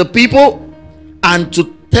to the people and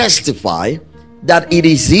to testify that it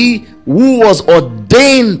is he who was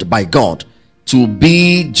ordained by God to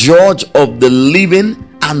be judge of the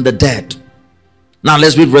living and the dead. Now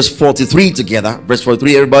let's read verse 43 together. Verse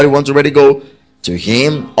 43, everybody wants to ready go. To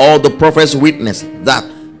him all the prophets witness that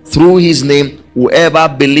through his name whoever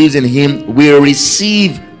believes in him will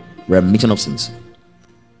receive remission of sins.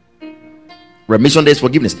 Remission, there is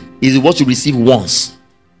forgiveness. Is what you receive once.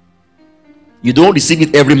 You don't receive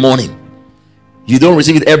it every morning. You don't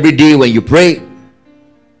receive it every day when you pray.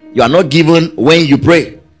 You are not given when you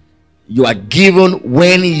pray. You are given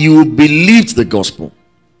when you believed the gospel.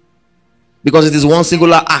 Because it is one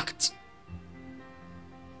singular act.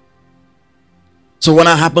 So when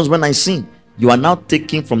that happens, when I sin, you are now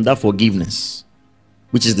taken from that forgiveness,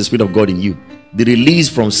 which is the Spirit of God in you. The release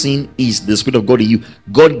from sin is the Spirit of God in you.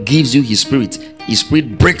 God gives you his Spirit. His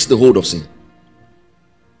Spirit breaks the hold of sin.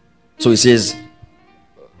 So he says,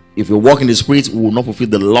 if we walk in the Spirit, we will not fulfill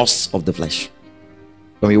the lusts of the flesh.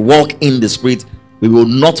 When we walk in the Spirit, we will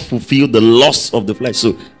not fulfill the lusts of the flesh.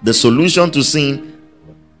 So the solution to sin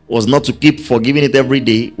was not to keep forgiving it every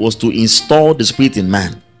day, was to install the Spirit in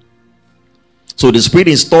man. So the Spirit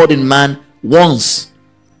installed in man once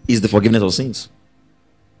is the forgiveness of sins.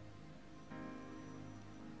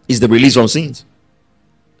 Is the release from sins.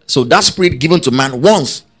 So that Spirit given to man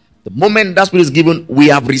once, the moment that Spirit is given, we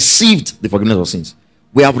have received the forgiveness of sins.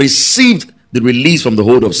 We have received the release from the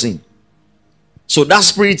hold of sin. So that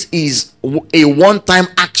Spirit is a one-time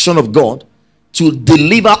action of God to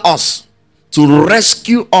deliver us, to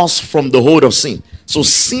rescue us from the hold of sin. So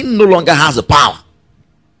sin no longer has the power.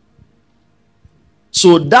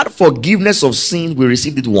 So that forgiveness of sin, we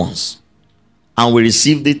received it once. And we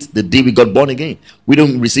received it the day we got born again. We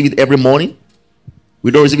don't receive it every morning.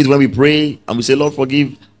 We don't receive it when we pray and we say, Lord,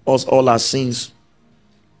 forgive us all our sins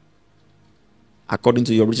according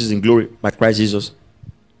to your riches in glory by Christ Jesus.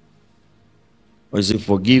 Or you say,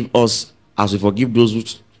 forgive us as we forgive those who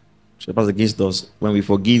trespass against us. When we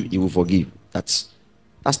forgive, he will forgive. That's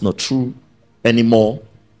not true anymore.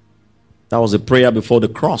 That was a prayer before the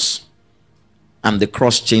cross. And the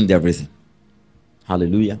cross changed everything.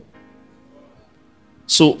 Hallelujah.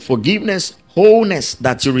 So forgiveness, wholeness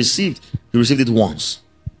that you received it once.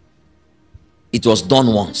 It was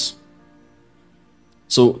done once.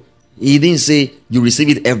 So he didn't say you receive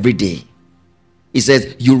it every day. He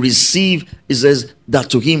says you receive, it says that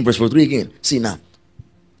to him, verse 43 again. See now.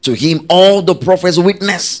 To him all the prophets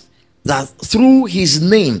witness that through his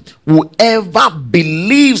name whoever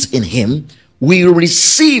believes in him will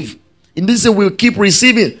receive. In this way, we'll keep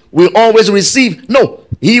receiving. We'll always receive. No,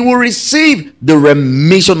 he will receive the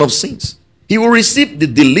remission of sins. He will receive the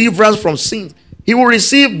deliverance from sin. He will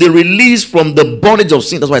receive the release from the bondage of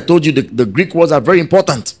sin. That's why I told you the Greek words are very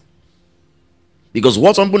important. Because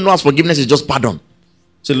what some people know as forgiveness is just pardon.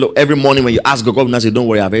 So look, every morning when you ask God, God will say, don't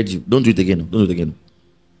worry, I've heard you. Don't do it again. Don't do it again.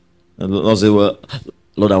 And Lord say, well,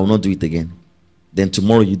 Lord, I will not do it again. Then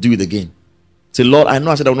tomorrow you do it again. Say, Lord, I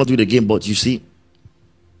know I said I will not do it again, but you see,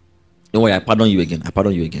 don't worry, I pardon you again. I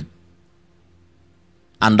pardon you again.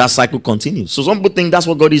 And that cycle continues. So some people think that's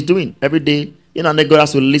what God is doing every day. You know, and then God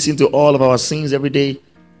has to listen to all of our sins every day.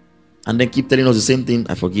 And then keep telling us the same thing.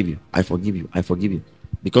 I forgive you. I forgive you. I forgive you.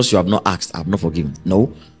 Because you have not asked, I have not forgiven.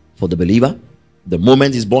 No. For the believer, the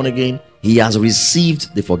moment he's born again, he has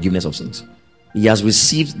received the forgiveness of sins. He has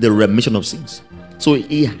received the remission of sins. So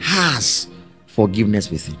he has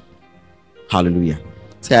forgiveness with him. Hallelujah.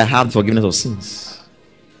 Say, I have forgiveness of sins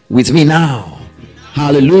with me now.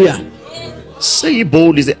 Hallelujah. Say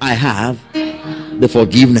boldly, say, I have the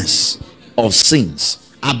forgiveness of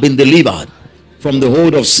sins. I've been delivered from the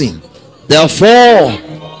hold of sin. Therefore,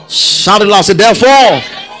 shout it loud, say, therefore,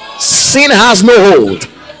 sin has no hold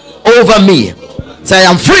over me. Say,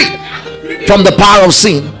 I am free from the power of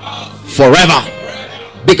sin forever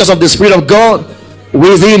because of the Spirit of God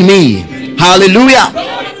within me. Hallelujah.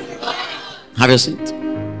 Have your seat.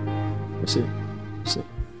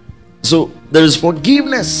 So there is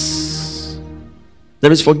forgiveness.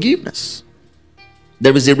 There is forgiveness.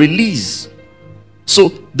 There is a release. So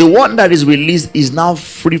the one that is released is now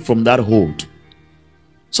free from that hold.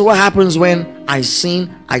 So what happens when I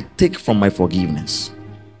sin? I take from my forgiveness.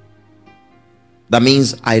 That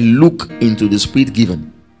means I look into the Spirit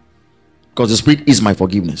given, because the Spirit is my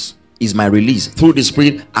forgiveness, is my release. Through the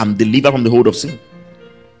Spirit, I'm delivered from the hold of sin.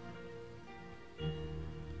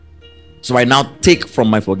 So I now take from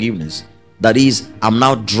my forgiveness. That is, I'm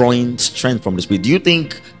now drawing strength from the Spirit. Do you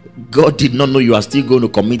think God did not know you are still going to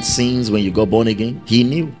commit sins when you got born again? He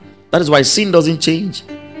knew. That is why sin doesn't change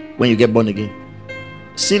when you get born again.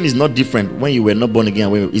 Sin is not different when you were not born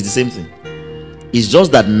again. It's the same thing. It's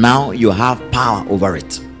just that now you have power over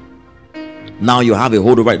it. Now you have a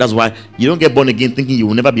hold over it. That's why you don't get born again thinking you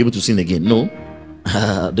will never be able to sin again. No.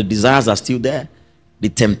 The desires are still there. The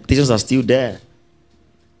temptations are still there.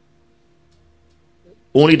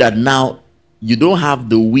 Only that now you don't have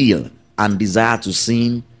the will and desire to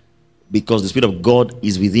sin, because the Spirit of God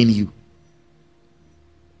is within you.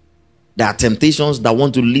 There are temptations that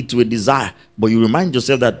want to lead to a desire, but you remind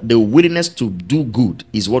yourself that the willingness to do good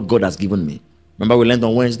is what God has given me. Remember, we learned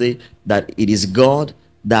on Wednesday that it is God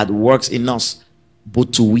that works in us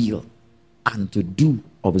both to will and to do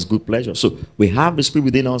of his good pleasure. So we have the Spirit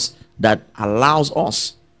within us that allows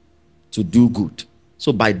us to do good.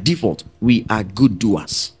 So by default, we are good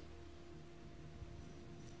doers.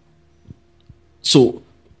 So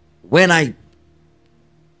when I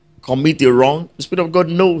commit a wrong, the Spirit of God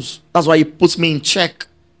knows. That's why he puts me in check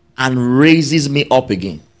and raises me up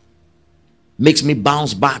again. Makes me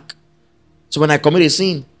bounce back. So when I commit a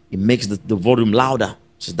sin, it makes the volume louder.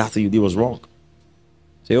 Says, that thing you did was wrong.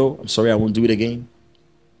 Say, oh, I'm sorry, I won't do it again.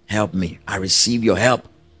 Help me. I receive your help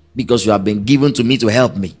because you have been given to me to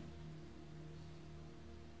help me.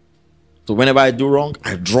 So whenever I do wrong,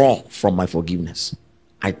 I draw from my forgiveness.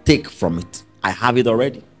 I take from it. I have it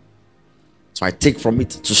already. So I take from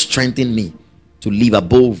it to strengthen me to live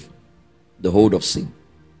above the hold of sin.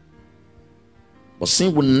 But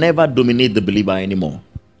sin will never dominate the believer anymore.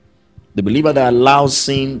 The believer that allows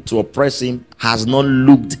sin to oppress him has not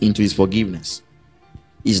looked into his forgiveness.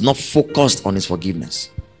 Is not focused on his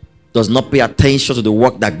forgiveness. Does not pay attention to the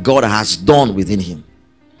work that God has done within him.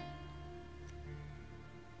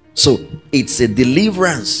 So it's a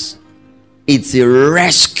deliverance. It's a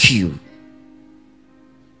rescue.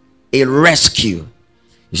 A rescue.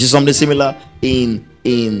 You see something similar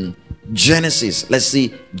in Genesis. Let's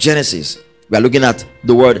see Genesis. We are looking at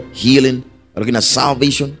the word healing. We're looking at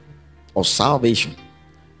salvation or salvation,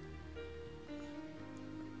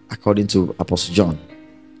 according to Apostle John.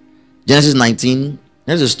 Genesis 19.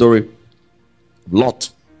 Here's a story of Lot.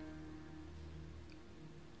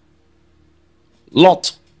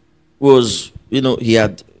 Lot was, he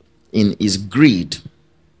had, in his greed,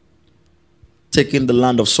 taken the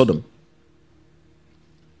land of Sodom.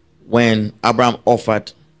 When Abraham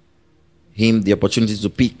offered him the opportunity to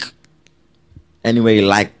pick anywhere he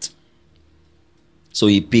liked, so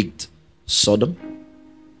he picked Sodom.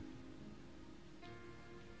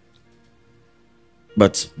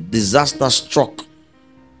 But disaster struck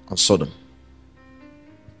on Sodom.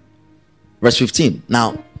 Verse 15.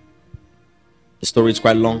 Now, the story is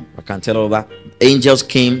quite long. I can't tell all that. Angels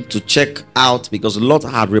came to check out because Lot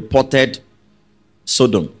had reported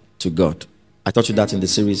Sodom to God. I taught you that in the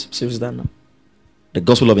series that now? The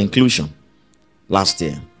Gospel of Inclusion last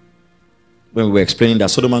year. When we were explaining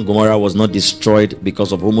that Sodom and Gomorrah was not destroyed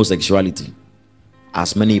because of homosexuality,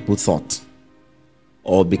 as many people thought,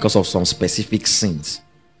 or because of some specific sins,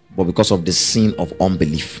 but because of the sin of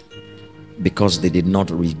unbelief, because they did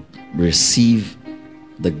not receive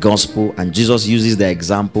the gospel. And Jesus uses the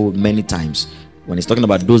example many times when he's talking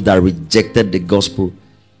about those that rejected the gospel.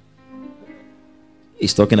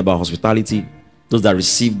 He's talking about hospitality. Those that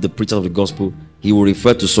received the preachers of the gospel, he will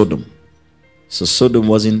refer to Sodom. So Sodom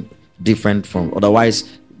wasn't different from,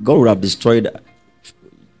 otherwise God would have destroyed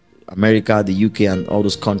America, the UK, and all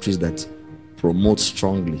those countries that promote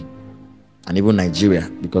strongly, and even Nigeria,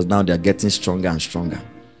 because now they are getting stronger and stronger.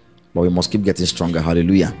 But we must keep getting stronger.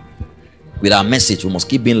 Hallelujah. With our message, we must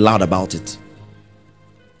keep being loud about it.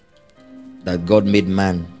 That God made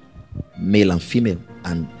man, male and female,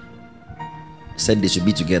 and said they should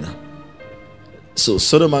be together. So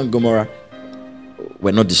Sodom and Gomorrah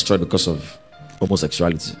were not destroyed because of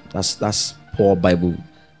homosexuality. That's poor Bible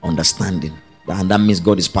understanding. And that means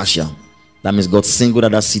God is partial. That means God singled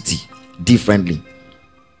out that city differently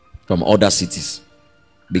from other cities.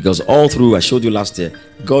 Because all through, I showed you last year,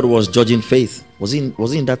 God was judging faith. Was he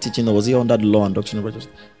in that teaching, or was he under the law and doctrine of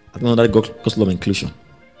righteousness? I think under God's law of inclusion.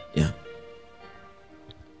 Yeah.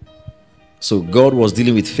 So God was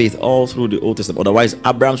dealing with faith all through the Old Testament. Otherwise,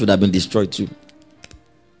 Abraham should have been destroyed too.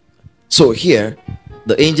 So here,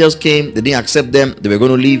 the angels came. They didn't accept them. They were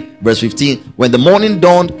going to leave. Verse 15. When the morning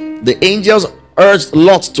dawned, the angels urged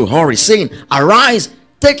Lot to hurry, saying, "Arise,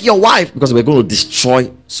 take your wife," because we're going to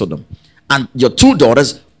destroy Sodom, "and your 2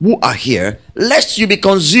 daughters who are here, lest you be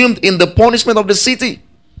consumed in the punishment of the city."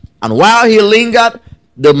 And while he lingered,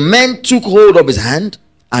 the men took hold of his hand,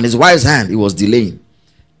 and his wife's hand he was delaying,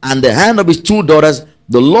 and the hand of his 2 daughters,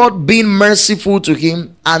 the Lord being merciful to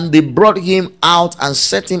him, and they brought him out and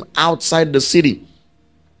set him outside the city.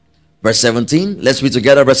 Verse 17, let's read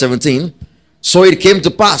together. Verse 17. So it came to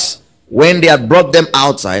pass, when they had brought them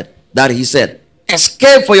outside, that he said,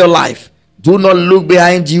 "Escape for your life. Do not look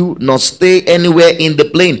behind you, nor stay anywhere in the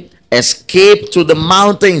plain. Escape to the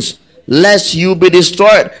mountains, lest you be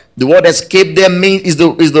destroyed." The word escape there means is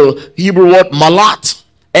the Hebrew word malat.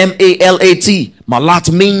 M-A-L-A-T.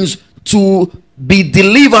 Malat means to be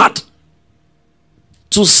delivered,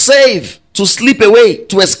 to save, to slip away,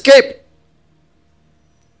 to escape.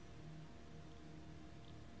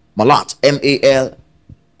 Malat, M-A-L-A-T.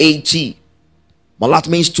 Malat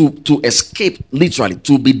means to escape, literally,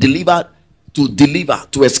 to be delivered, to deliver,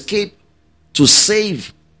 to escape, to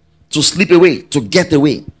save, to slip away, to get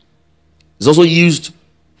away. It's also used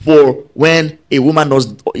for when a woman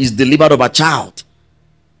is delivered of a child.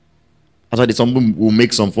 That's why someone will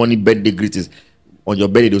make some funny birthday greetings. On your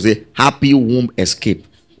birthday, they'll say, "Happy womb escape."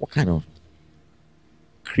 What kind of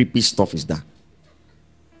creepy stuff is that?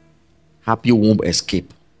 Happy womb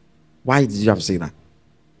escape. Why did you have to say that?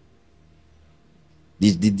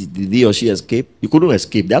 Did he or she escape? You couldn't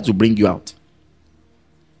escape. They had to bring you out.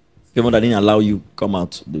 People that didn't allow you come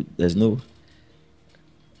out, there's no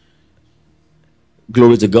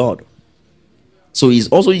glory to God. So he's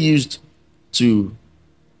also used to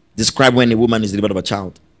describe when a woman is delivered of a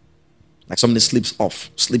child, like something slips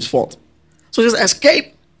forth. So just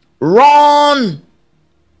escape, run.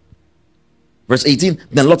 Verse 18.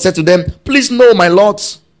 Then Lot said to them, "Please know, my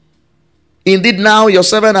lords, indeed now your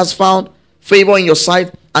servant has found favor in your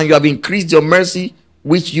sight, and you have increased your mercy,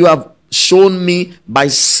 which you have shown me by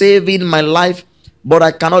saving my life. But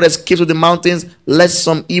I cannot escape to the mountains, lest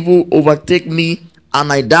some evil overtake me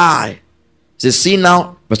and I die." He says, "See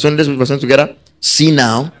now," verse 20, let's read verse 20 together. "See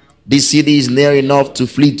now, this city is near enough to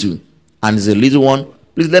flee to, and is a little one.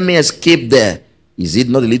 Please let me escape there. Is it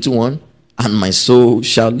not a little one? And my soul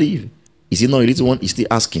shall live." Is it not a little one? He's still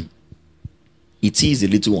asking. It is a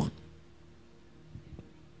little one.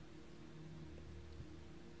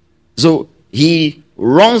 So he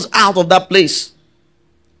runs out of that place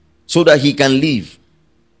so that he can live.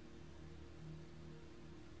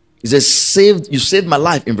 He says, you saved my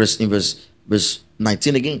life in verse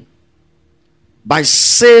 19 again. By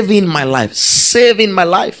saving my life. Saving my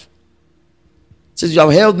life. It says, you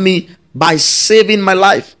have held me by saving my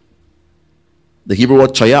life. The Hebrew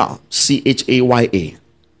word chaya, C-H-A-Y-A,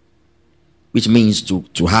 which means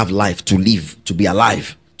to have life, to live, to be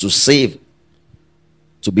alive, to save,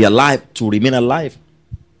 to be alive, to remain alive,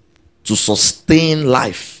 to sustain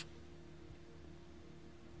life.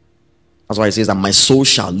 That's why it says that my soul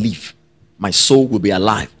shall live. My soul will be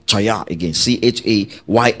alive. Chaya again,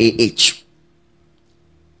 C-H-A-Y-A-H.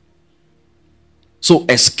 So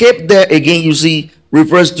escape there again, you see,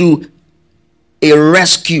 refers to a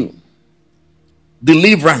rescue,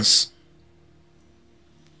 deliverance.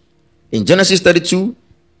 In Genesis 32,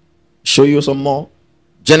 show you some more.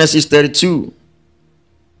 Genesis 32.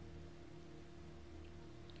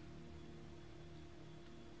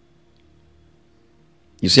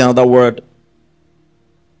 You see another word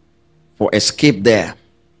for escape there.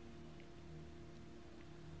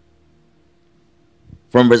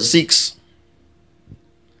 From verse 6.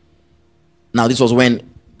 Now this was when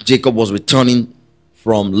Jacob was returning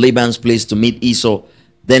from Laban's place to meet Esau.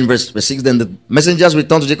 Then verse 6. Then the messengers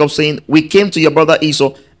returned to Jacob, saying, "We came to your brother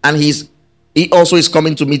Esau, and he also is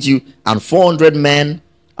coming to meet you, and 400 men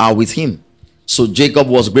are with him." So Jacob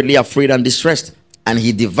was greatly afraid and distressed, and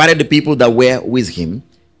he divided the people that were with him,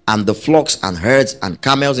 and the flocks and herds and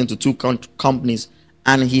camels into two companies.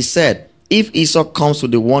 And he said, if Esau comes to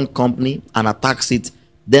the one company and attacks it,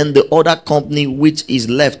 then the other company which is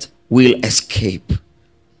left will escape.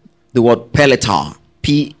 The word Peletah,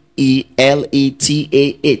 P-E-L-E-T-A-H.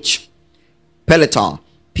 Peletah,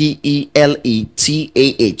 P-E-L-E-T-A-H.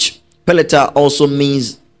 Peletah also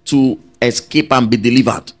means to escape and be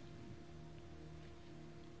delivered.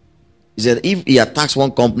 He said, if he attacks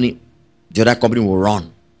one company, the other company will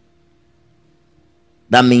run.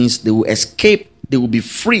 That means they will escape, they will be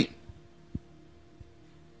free.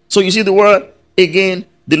 So you see the word again,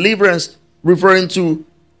 deliverance, referring to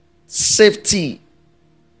safety,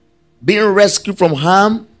 being rescued from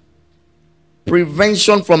harm,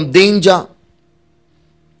 prevention from danger,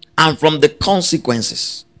 and from the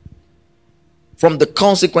consequences. From the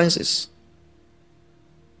consequences.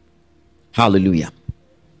 Hallelujah.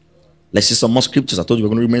 Let's see some more scriptures. I told you we're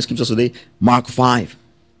going to read many scriptures today. Mark 5.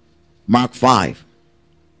 Mark 5.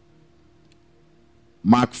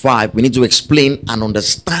 Mark 5. We need to explain and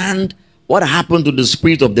understand what happened to the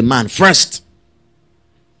spirit of the man first.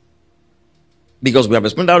 Because we have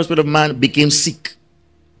explained how the spirit of man became sick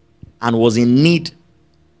and was in need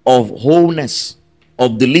of wholeness,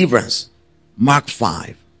 of deliverance. Mark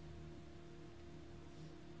 5.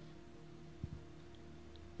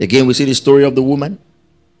 Again, we see the story of the woman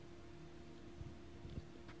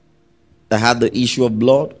that had the issue of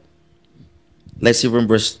blood. Let's see from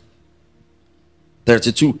verse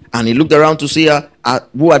 32. And he looked around to see her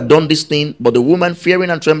who had done this thing. But the woman, fearing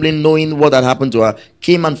and trembling, knowing what had happened to her,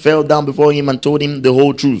 came and fell down before him and told him the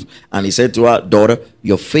whole truth. And he said to her, daughter,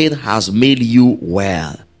 your faith has made you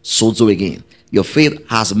well. So again, your faith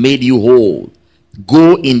has made you whole.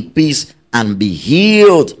 Go in peace and be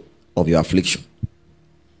healed of your affliction.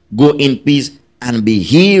 Go in peace and be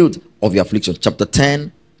healed of your affliction. Chapter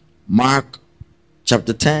 10. Mark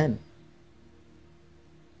chapter 10.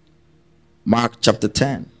 Mark chapter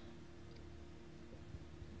 10.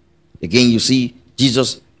 Again, you see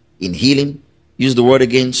Jesus in healing. Use the word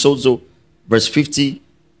again, sozo. Verse 50.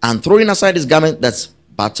 And throwing aside his garment, that's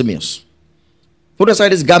Bartimaeus. Throwing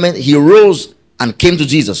aside his garment, he rose and came to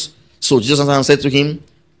Jesus. So Jesus said to him,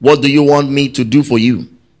 what do you want me to do for you?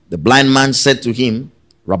 The blind man said to him,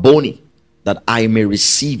 Rabboni, that I may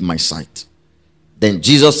receive my sight. Then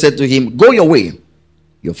Jesus said to him, go your way.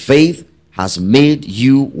 Your faith has made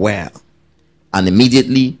you well. And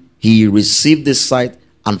immediately he received his sight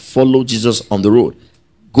and followed Jesus on the road.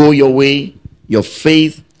 Go your way. Your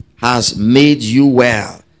faith has made you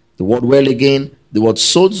well. The word well again, the word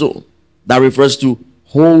sozo, that refers to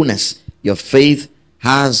wholeness. Your faith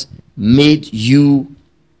has made you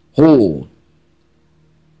whole.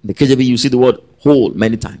 In the KJV, you see the word whole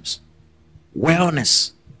many times.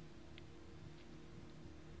 Wellness.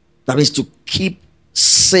 That means to keep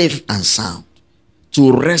safe and sound,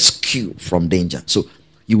 to rescue from danger. So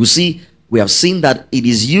you will see, we have seen that it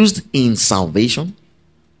is used in salvation.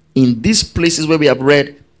 In these places where we have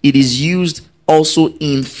read, it is used also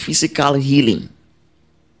in physical healing.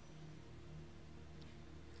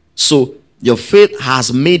 So your faith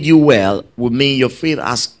has made you well will mean your faith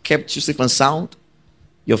has kept you safe and sound.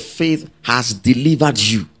 Your faith has delivered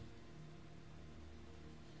you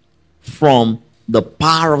from the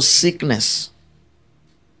power of sickness.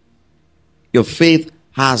 Your faith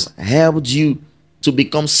has helped you to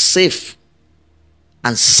become safe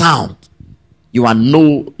and sound. You are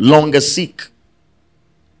no longer sick.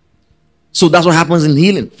 So that's what happens in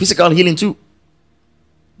healing, physical healing too.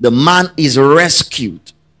 The man is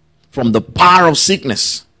rescued from the power of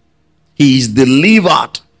sickness. He is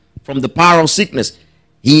delivered from the power of sickness.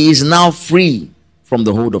 He is now free from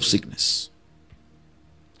the hold of sickness.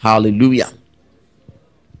 Hallelujah.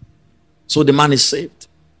 So the man is saved.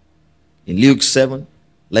 In Luke 7,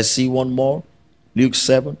 let's see one more. Luke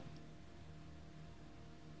 7.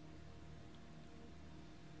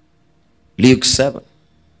 Luke 7.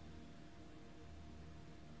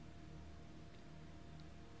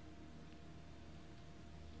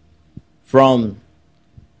 From,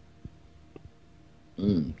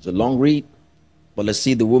 it's a long read, but let's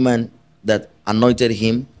see the woman that anointed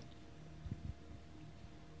him.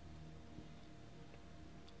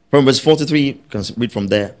 From verse 43, you can read from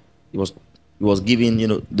there. He was giving,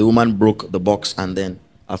 the woman broke the box and then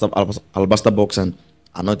alabaster box and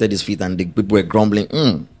anointed his feet, and the people were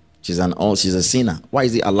grumbling, she's a sinner. Why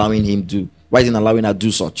is he allowing her to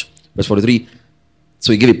do such? Verse 43.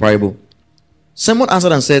 So he gave a parable. Simon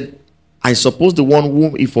answered and said, I suppose the one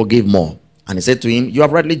whom he forgave more. And he said to him, you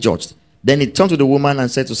have rightly judged. Then he turned to the woman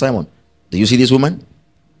and said to Simon, do you see this woman?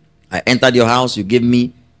 I entered your house, you gave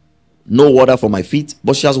me no water for my feet,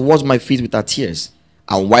 but she has washed my feet with her tears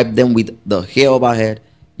and wiped them with the hair of her head.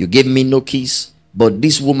 You gave me no kiss, but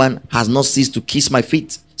this woman has not ceased to kiss my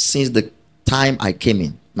feet since the time I came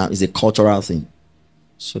in. Now, it's a cultural thing,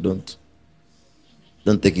 so don't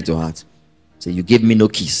take it to heart. Say, you gave me no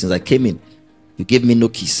kiss since I came in. You gave me no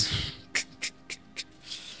kiss.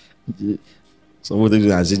 Some of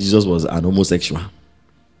them say Jesus was an homosexual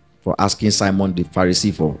for asking Simon the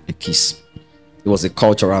Pharisee for a kiss. It was a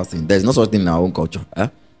cultural thing. There's no such thing in our own culture.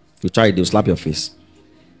 If you try it, they'll slap your face.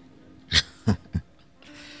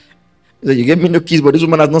 So you gave me no kiss, but this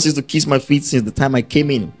woman has not ceased to kiss my feet since the time I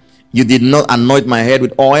came in. You did not anoint my head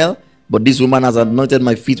with oil, but this woman has anointed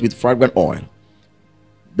my feet with fragrant oil.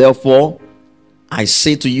 Therefore, I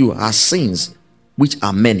say to you, her sins, which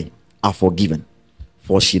are many, are forgiven.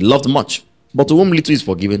 For she loved much, but to whom little is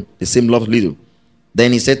forgiven, the same loved little.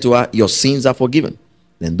 Then he said to her, your sins are forgiven.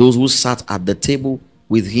 Then those who sat at the table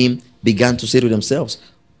with him began to say to themselves,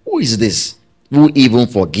 who is this who even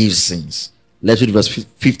forgives sins? Let's read verse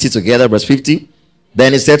 50 together. Verse 50.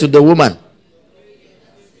 Then he said to the woman,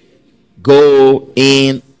 go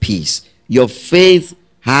in peace. Your faith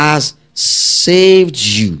has saved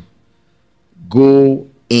you. Go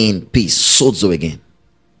in peace. Sozo again.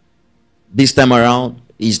 This time around,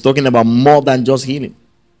 he's talking about more than just healing.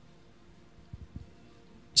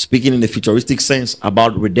 Speaking in a futuristic sense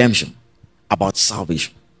about redemption, about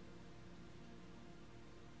salvation.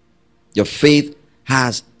 Your faith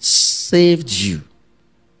has saved you,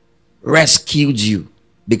 rescued you.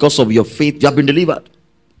 Because of your faith, you have been delivered.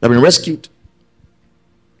 You have been rescued.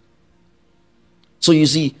 So you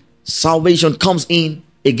see, salvation comes in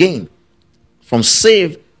again. From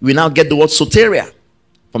save, we now get the word soteria.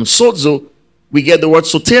 From sozo, we get the word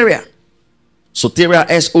soteria. Soteria,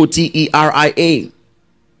 S-O-T-E-R-I-A.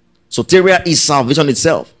 Soteria is salvation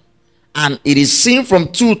itself. And it is seen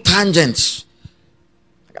from two tangents.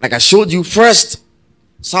 Like I showed you, first,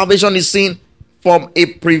 salvation is seen from a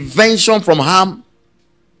prevention from harm,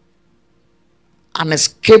 an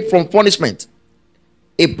escape from punishment.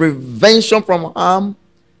 A prevention from harm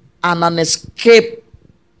and an escape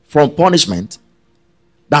from punishment.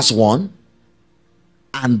 That's one.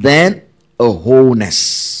 And then a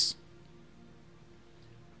wholeness.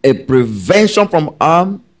 A prevention from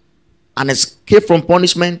harm, an escape from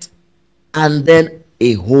punishment, and then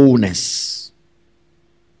a wholeness.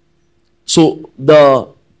 So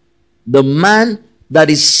the man that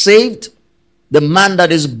is saved, the man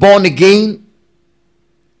that is born again,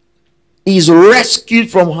 is rescued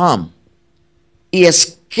from harm. He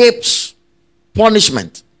escapes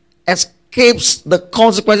punishment, escapes the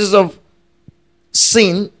consequences of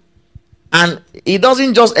sin, and he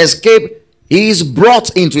doesn't just escape, he is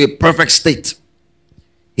brought into a perfect state.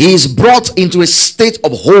 He is brought into a state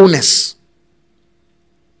of wholeness.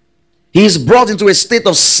 He is brought into a state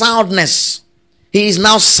of soundness. He is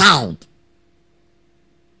now sound.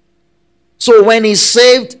 So when he's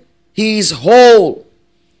saved, he is whole.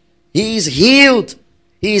 He is healed.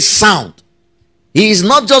 He is sound. He is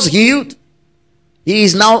not just healed, he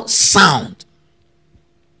is now sound.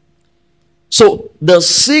 So the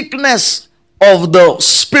sickness of the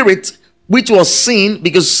spirit, which was sin,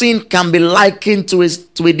 because sin can be likened to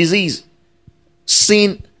a disease.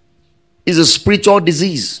 Sin is a spiritual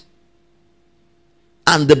disease.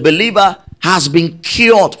 And the believer has been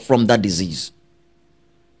cured from that disease.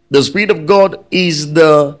 The Spirit of God is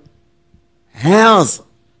the health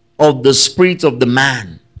of the spirit of the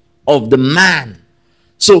man.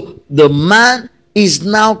 So the man is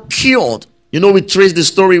now cured. You know, we traced the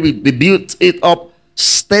story, we built it up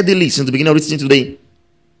steadily since the beginning of this thing today.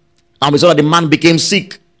 And we saw that the man became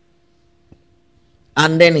sick.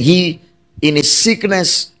 And then he, in his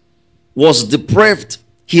sickness, was depraved.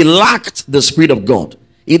 He lacked the Spirit of God.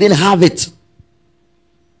 He didn't have it.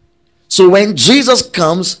 So when Jesus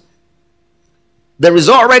comes, there is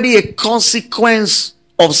already a consequence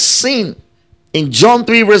of sin. In John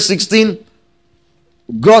 3 verse 16,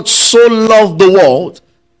 God so loved the world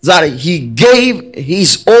that he gave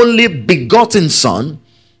his only begotten Son,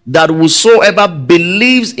 that whosoever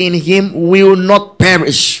believes in him will not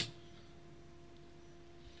perish.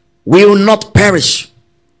 Will not perish.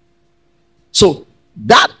 So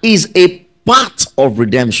that is a part of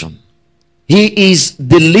redemption. He is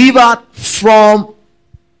delivered from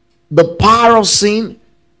the power of sin.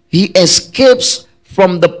 He escapes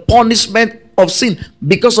from the punishment of sin.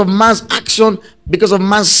 Because of man's action, because of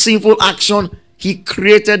man's sinful action, he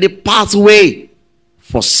created a pathway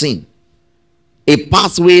for sin. A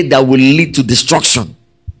pathway that will lead to destruction.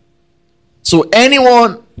 So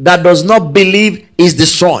anyone that does not believe is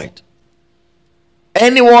destroyed.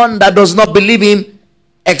 Anyone that does not believe him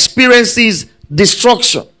experiences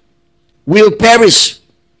destruction. will perish.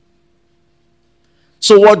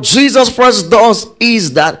 So what Jesus first does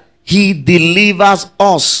is that he delivers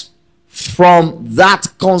us from that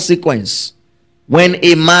consequence. When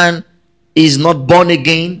a man is not born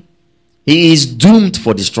again, he is doomed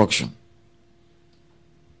for destruction.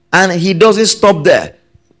 And he doesn't stop there.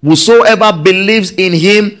 Whosoever believes in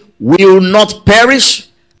him will not perish,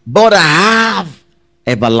 but have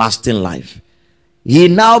everlasting life. He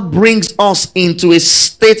now brings us into a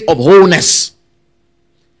state of wholeness,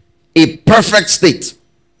 a perfect state.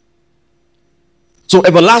 So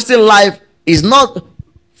everlasting life is not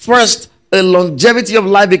first a longevity of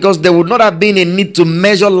life, because there would not have been a need to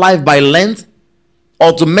measure life by length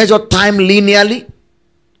or to measure time linearly.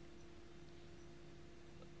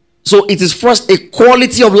 So it is first a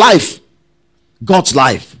quality of life, God's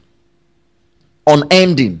life,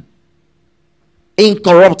 unending,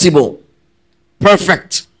 incorruptible,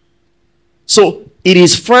 perfect. So it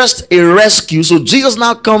is first a rescue. So Jesus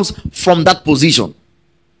now comes from that position.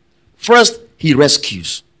 First he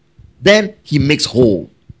rescues, then he makes whole.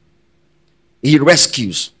 He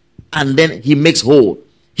rescues, and then he makes whole.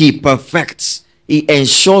 He perfects. He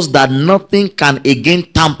ensures that nothing can again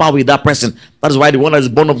tamper with that person. That is why the one that is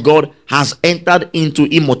born of God has entered into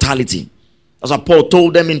immortality. That's what Paul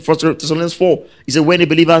told them in 1 Thessalonians 4. He said, when a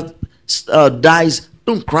believer dies,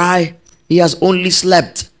 don't cry. He has only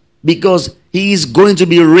slept, because he is going to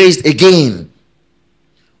be raised again.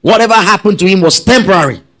 Whatever happened to him was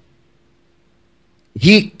temporary.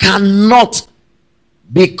 He cannot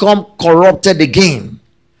become corrupted again.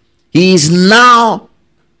 He is now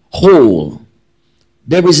whole.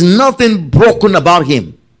 There is nothing broken about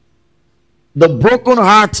him. The broken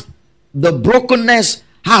heart, the brokenness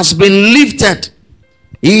has been lifted.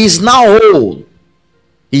 He is now whole.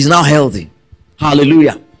 He is now healthy.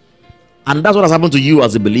 Hallelujah. And that's what has happened to you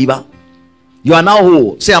as a believer. You are now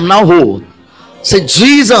whole. Say, I'm now whole. Say,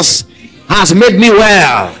 Jesus has made me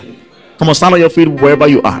well. Come on, stand on your feet wherever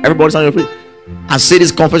you are. Everybody stand on your feet and say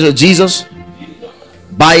this confession of Jesus.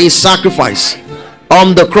 By his sacrifice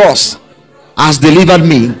on the cross has delivered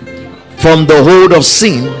me from the hold of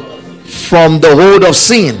sin. From the hold of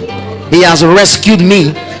sin. He has rescued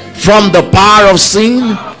me from the power of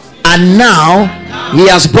sin, and now he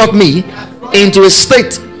has brought me into a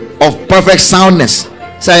state of perfect soundness.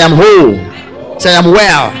 Say, I am whole. Say, I am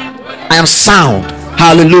well. I am sound.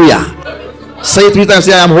 Hallelujah. Say it 3 times.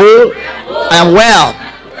 Say, I am whole. I am well.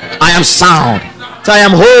 I am sound. Say, I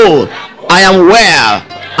am whole. I am well.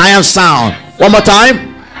 I am sound. One more time.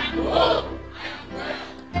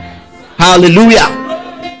 Hallelujah.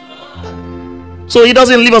 So he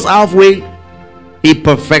doesn't leave us halfway. He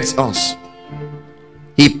perfects us.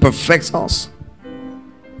 He perfects us.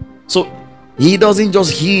 So he doesn't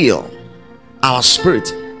just heal our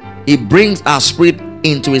spirit. He brings our spirit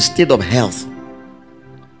into a state of health,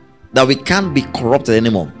 that we can't be corrupted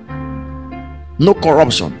anymore. No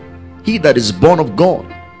corruption. He that is born of God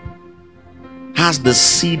has the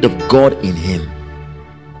seed of God in him.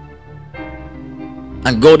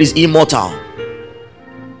 And God is immortal.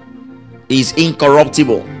 He is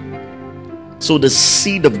incorruptible. So the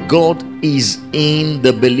seed of God is in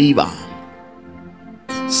the believer.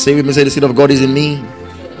 Say with me, say, the seed of God is in me.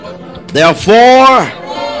 Therefore,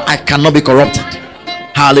 I cannot be corrupted.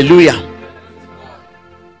 Hallelujah.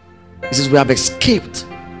 He says we have escaped.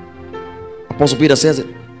 Apostle Peter says it.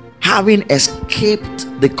 Having escaped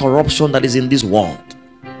the corruption that is in this world.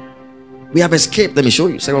 We have escaped. Let me show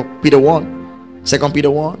you. 2 Peter 1. 2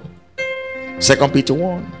 Peter 1. 2 Peter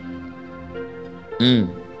 1.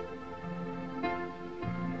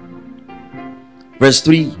 Verse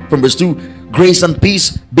 3, from verse 2. Grace and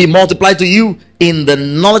peace be multiplied to you in the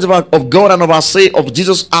knowledge of God and of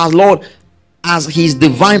Jesus our Lord, as his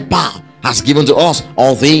divine power has given to us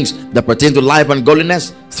all things that pertain to life and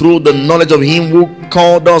godliness, through the knowledge of him who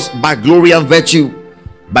called us by glory and virtue,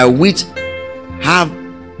 by which have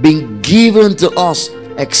been given to us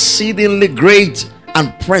exceedingly great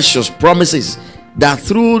and precious promises, that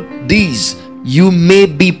through these you may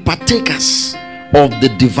be partakers of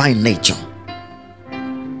the divine nature,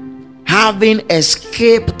 having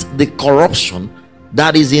escaped the corruption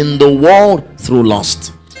that is in the world through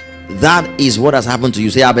lust. That is what has happened to you.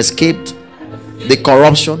 Say, I've escaped the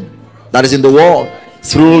corruption that is in the world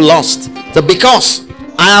through lust. So because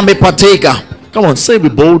I am a partaker, come on, say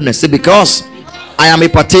with boldness, say, because I am a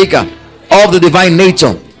partaker of the divine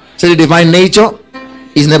nature. Say, the divine nature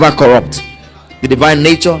is never corrupt. The divine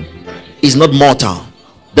nature is not mortal.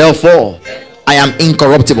 Therefore, I am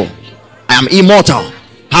incorruptible. I am immortal.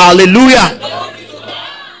 Hallelujah.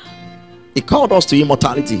 He called us to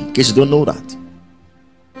immortality, in case you don't know that.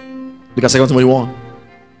 Look at 2 Timothy 1.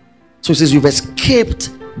 So he says, you've escaped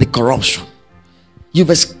the corruption. You've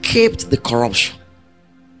escaped the corruption.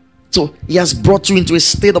 So he has brought you into a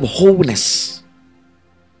state of wholeness.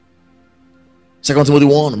 2 Timothy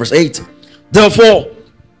 1 verse 8. Therefore,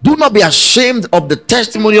 do not be ashamed of the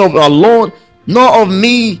testimony of our Lord, nor of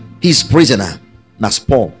me, his prisoner. That's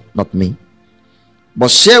Paul, not me. But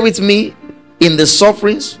share with me in the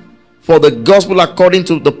sufferings for the gospel according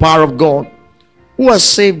to the power of God, who has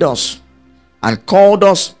saved us and called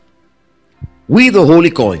us with a holy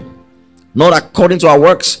calling, not according to our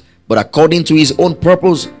works, but according to his own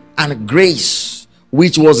purpose and grace,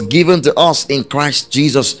 which was given to us in Christ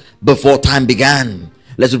Jesus before time began.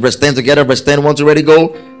 Let's read verse 10 together. Verse 10, once already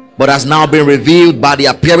go. But has now been revealed by the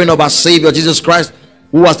appearing of our Savior Jesus Christ,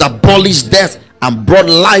 who has abolished death and brought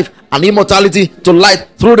life and immortality to light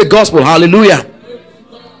through the gospel. Hallelujah.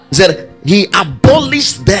 He said he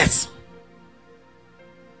abolished death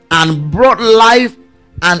and brought life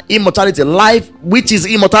and immortality. Life, which is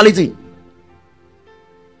immortality.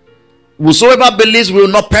 Whosoever believes will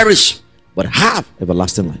not perish, but have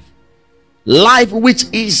everlasting life. Life, which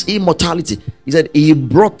is immortality. He said he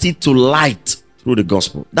brought it to light through the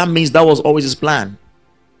gospel. That means that was always his plan.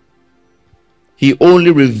 He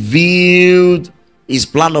only revealed his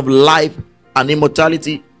plan of life and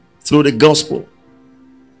immortality through the gospel.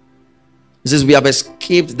 He says we have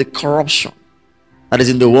escaped the corruption that is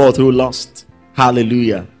in the world through lust.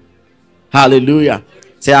 Hallelujah. Hallelujah.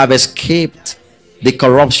 Say, I have escaped the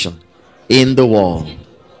corruption in the world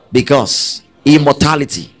because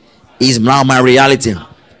immortality is now my reality,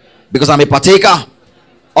 because I'm a partaker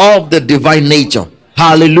of the divine nature.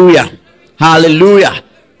 Hallelujah. Hallelujah.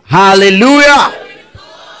 Hallelujah.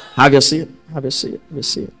 Have you seen it? Have you seen it? Have you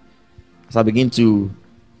seen it? As I begin to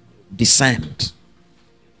descend,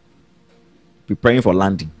 preparing for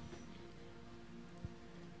landing.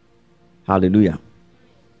 Hallelujah.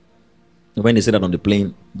 When they say that on the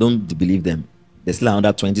plane, don't believe them. They still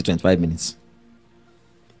under 20-25 minutes.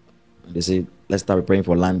 They say, let's start preparing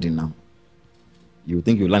for landing now. You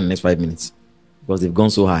think you'll land in the next 5 minutes because they've gone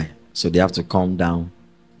so high. So they have to calm down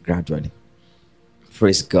gradually.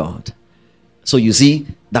 Praise God. So you see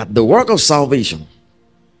that the work of salvation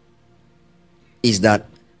is that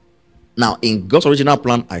now in God's original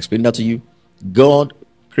plan, I explained that to you. God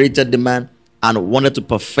created the man and wanted to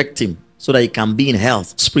perfect him so that he can be in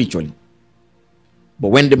health spiritually. But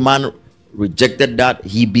when the man rejected that,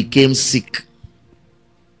 he became sick.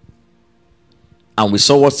 And we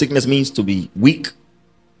saw what sickness means: to be weak,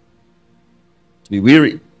 to be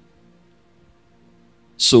weary.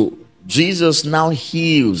 So Jesus now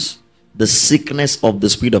heals the sickness of the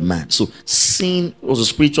spirit of man. So sin was a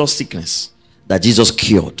spiritual sickness that Jesus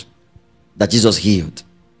cured, that Jesus healed.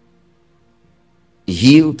 He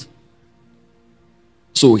healed.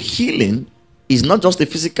 So healing is not just a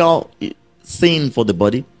physical thing for the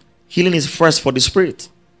body. Healing is first for the spirit.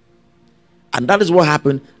 And that is what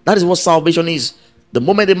happened. That is what salvation is. The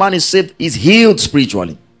moment the man is saved, he's healed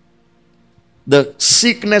spiritually. The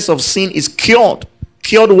sickness of sin is cured.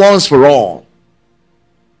 Cured once for all.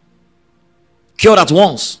 Cured at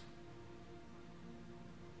once.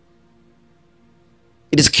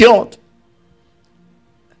 It is cured.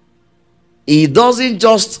 He doesn't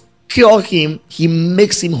just cure him, he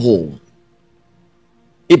makes him whole.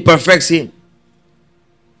 He perfects him.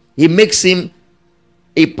 He makes him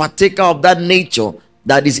a partaker of that nature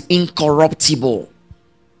that is incorruptible.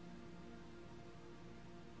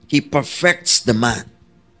 He perfects the man.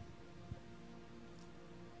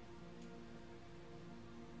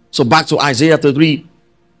 So back to Isaiah 33.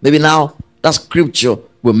 Maybe now that scripture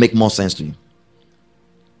will make more sense to you.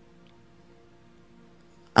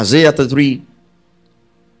 Isaiah 33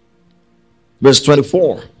 verse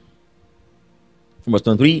 24. From verse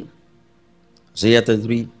 23. Isaiah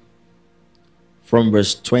 33 from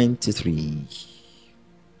verse 23.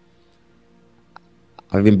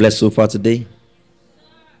 Have you been blessed so far today?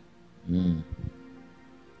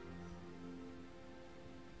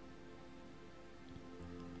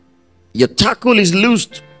 Your tackle is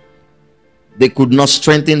loosed. They could not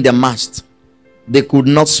strengthen their mast. They could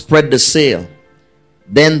not spread the sail.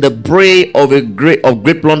 Then the prey of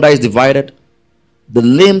great plunder is divided. The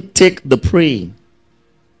lame take the prey,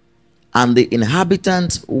 and the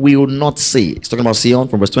inhabitants will not say. It's talking about Sion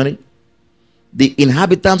from verse 20. The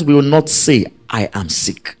inhabitants will not say, I am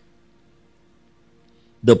sick.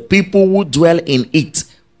 The people who dwell in it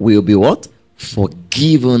will be what?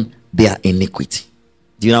 Forgiven their iniquity.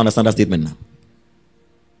 Do you now understand that statement now?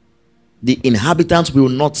 The inhabitants will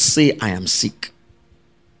not say, I am sick.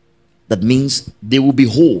 That means they will be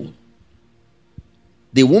whole.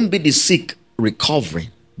 They won't be the sick recovering.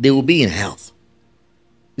 They will be in health.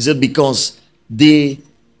 He said, because the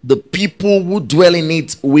people who dwell in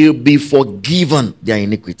it will be forgiven their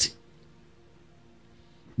iniquity.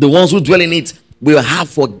 The ones who dwell in it will have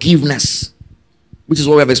forgiveness, which is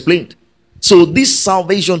what we have explained. So this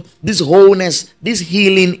salvation, this wholeness, this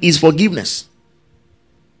healing is forgiveness.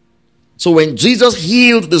 So when Jesus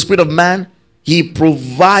healed the spirit of man, he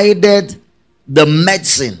provided the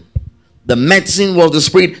medicine. The medicine was the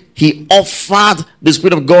spirit. He offered the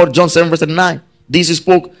spirit of God. John 7 verse 9. This he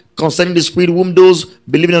spoke concerning the spirit whom those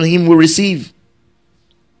believing on him will receive.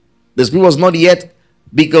 The spirit was not yet,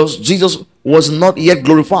 because Jesus was not yet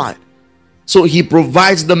glorified. So he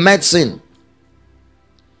provides the medicine.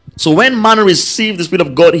 So when man receives the spirit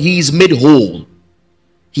of God, he is made whole.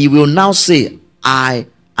 He will now say, I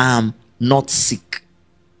am not sick.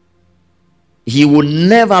 He will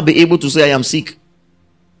never be able to say, I am sick.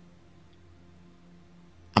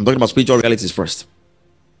 I'm talking about spiritual realities first.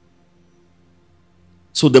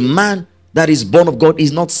 So the man that is born of God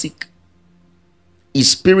is not sick.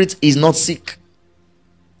 His spirit is not sick.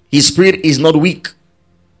 His spirit is not weak.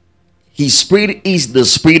 His spirit is the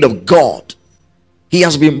spirit of God. He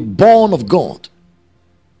has been born of God.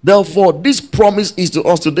 Therefore, this promise is to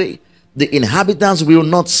us today. The inhabitants will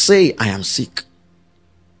not say, I am sick,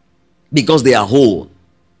 because they are whole,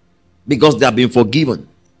 because they have been forgiven,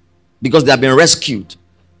 because they have been rescued,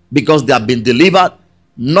 because they have been delivered,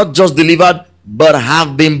 not just delivered, but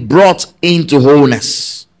have been brought into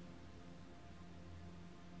wholeness.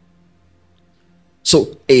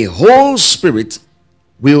 So a whole spirit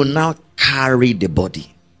will now carry the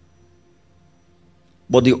body.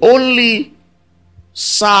 But the only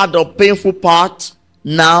sad or painful part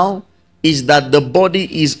now is that the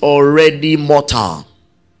body is already mortal.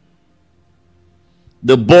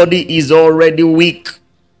 The body is already weak.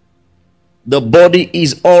 The body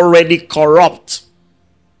is already corrupt.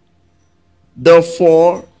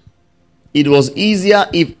 Therefore, it was easier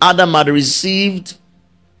if Adam had received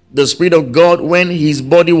the Spirit of God when his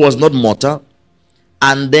body was not mortal,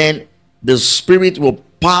 and then the Spirit will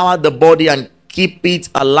power the body and keep it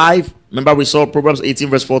alive. Remember, we saw Proverbs 18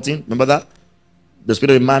 verse 14. Remember that? The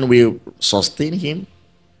Spirit of man will sustain him.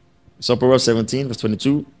 We saw Proverbs 17 verse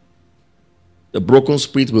 22. The broken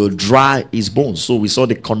spirit will dry his bones. So we saw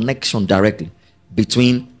the connection directly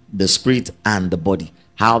between the spirit and the body.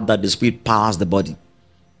 How that the spirit powers the body.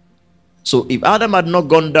 So if Adam had not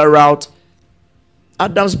gone that route,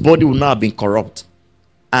 Adam's body would not have been corrupt.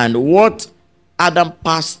 And what Adam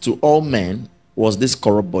passed to all men was this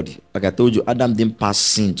corrupt body. Like I told you, Adam didn't pass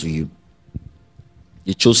sin to you.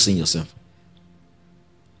 You chose sin yourself.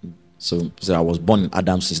 So I was born in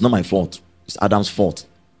Adam's sin. It's not my fault. It's Adam's fault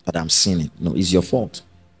that I'm sinning. No, it's your fault.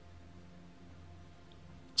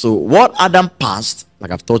 So what Adam passed,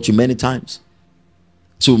 like I've taught you many times,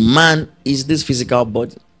 to man is this physical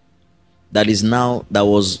body that is now, that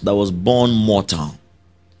was born mortal,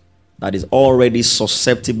 that is already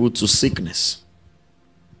susceptible to sickness.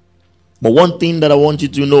 But one thing that I want you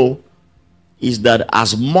to know is that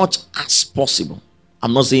as much as possible,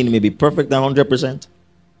 I'm not saying it may be perfect 100%,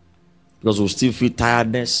 because we'll still feel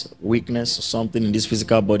tiredness, weakness, or something in this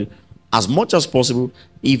physical body. As much as possible,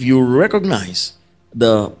 if you recognize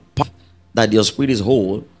the part that your spirit is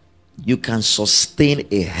whole, you can sustain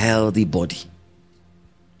a healthy body.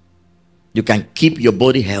 You can keep your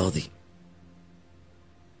body healthy.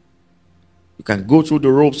 You can go through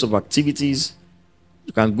the ropes of activities.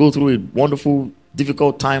 You can go through a wonderful,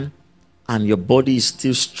 difficult time, and your body is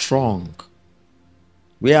still strong.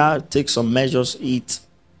 Take some measures, eat,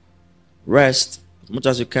 rest as much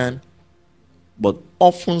as you can. But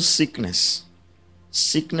often sicknesses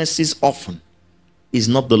often is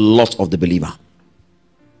not the lot of the believer.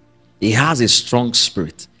 He has a strong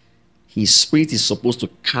spirit. His spirit is supposed to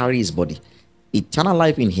carry his body. Eternal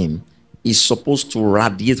life in him is supposed to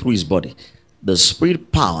radiate through his body. The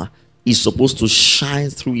spirit power is supposed to shine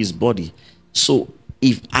through his body. So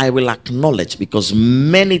if I will acknowledge, because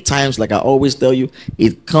many times, like I always tell you,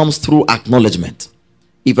 it comes through acknowledgement.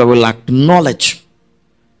 If I will acknowledge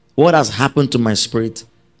what has happened to my spirit,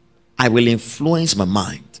 I will influence my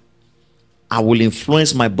mind. I will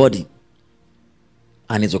influence my body,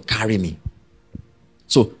 and it will carry me.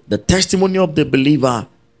 So the testimony of the believer,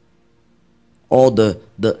 or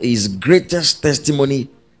his greatest testimony,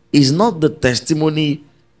 is not the testimony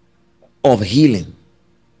of healing.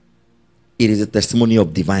 It is a testimony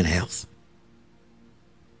of divine health.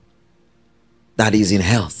 That is in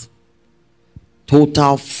health.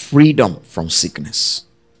 Total freedom from sickness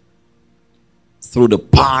through the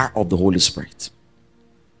power of the Holy Spirit.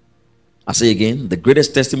 I say again, the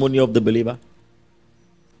greatest testimony of the believer,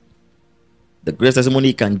 the greatest testimony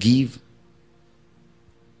he can give,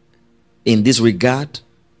 in this regard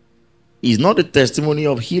is not a testimony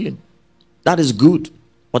of healing. That is good,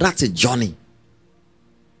 but that's a journey.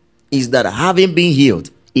 Is that having been healed,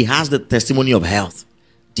 he has the testimony of health,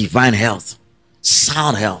 divine health,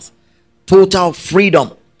 sound health, total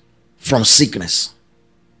freedom from sickness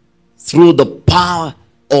through the power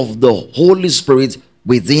of the Holy Spirit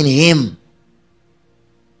within him.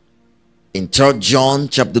 In 3 John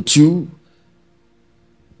chapter 2,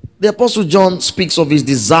 the Apostle John speaks of his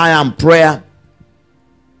desire and prayer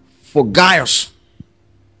for Gaius.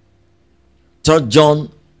 3 John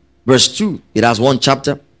verse 2. It has one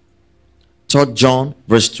chapter. 3 John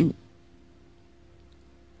verse 2.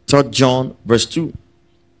 3 John verse 2.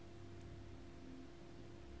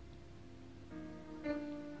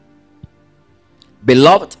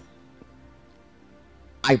 Beloved,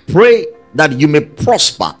 I pray that you may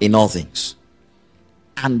prosper in all things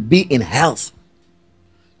and be in health,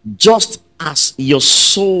 just as your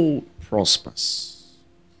soul prospers.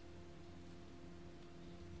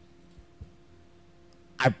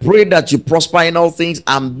 I pray that you prosper in all things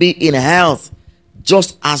and be in health,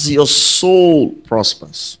 just as your soul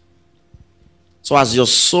prospers. So as your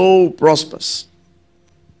soul prospers,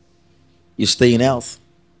 you stay in health.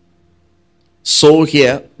 Soul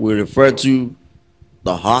here we refer to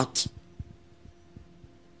the heart,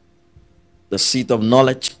 the seat of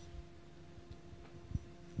knowledge,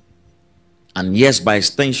 and yes, by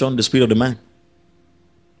extension, the spirit of the man,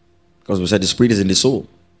 because we said the spirit is in the soul.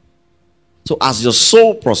 So as your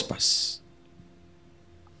soul prospers,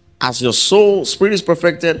 as your soul, spirit is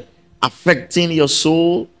perfected, affecting your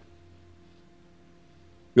soul,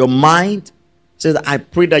 your mind, says, I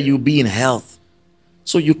pray that you be in health.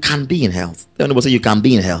 So you can be in health. Tell anybody, say you can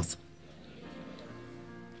be in health.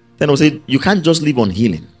 Then I say you can't just live on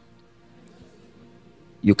healing.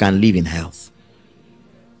 You can live in health.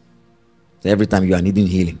 So every time you are needing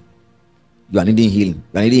healing, you are needing healing,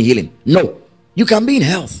 you are needing healing. No, you can be in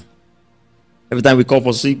health. Every time we call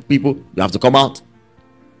for sick people, you have to come out.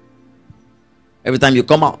 Every time you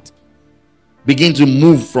come out, begin to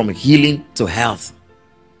move from healing to health.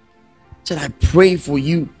 Said, I pray for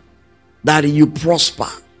you that you prosper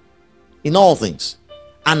in all things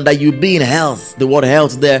and that you be in health. The word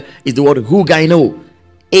health there is the word hugaino.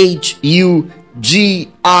 Hugiaino.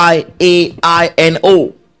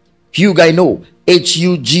 Hugaino.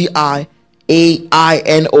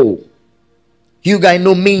 Hugiaino.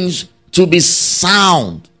 Hugaino means to be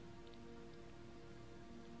sound.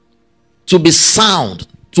 To be sound.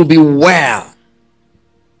 To be well.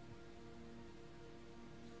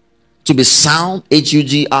 To be sound,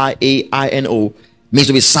 Hugiaino, means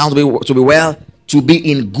to be sound, to be well, to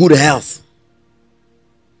be in good health.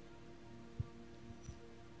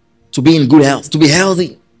 To be in good health, to be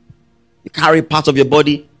healthy. You carry parts of your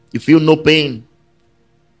body, you feel no pain.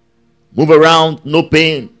 Move around, no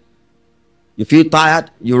pain. You feel tired,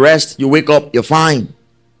 you rest, you wake up, you're fine.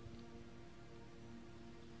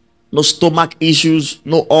 No stomach issues,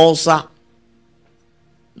 no ulcer,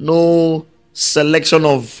 no selection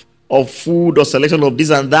of food or selection of this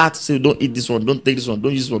and that. Say, don't eat this one, don't take this one,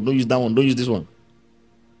 don't use this one, don't use that one, don't use this one.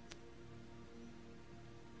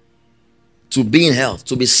 To be in health,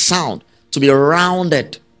 to be sound, to be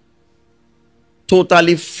rounded,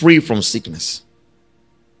 totally free from sickness.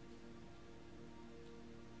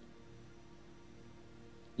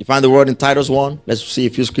 You find the word in Titus 1. Let's see a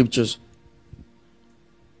few scriptures.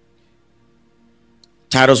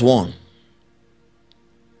 Titus 1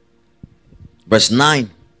 verse 9.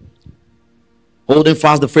 Holding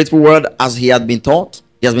fast the faithful word as he has been taught,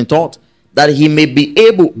 that he may be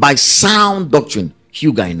able by sound doctrine,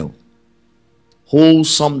 hugaino,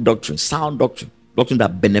 wholesome doctrine, sound doctrine, doctrine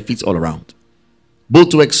that benefits all around, both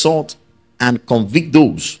to exhort and convict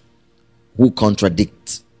those who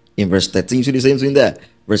contradict. In verse 13, you see the same thing there.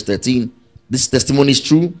 Verse 13, this testimony is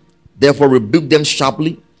true, therefore rebuke them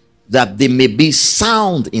sharply, that they may be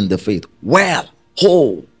sound in the faith, well,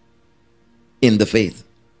 whole in the faith.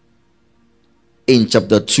 In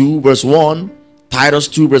chapter 2 verse 1, Titus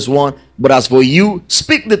 2 verse 1, but as for you,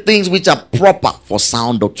 speak the things which are proper for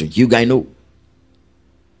sound doctrine. You guys know,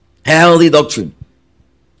 healthy doctrine.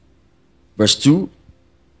 Verse 2,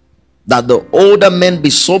 that the older men be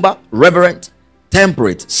sober, reverent,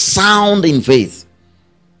 temperate, sound in faith,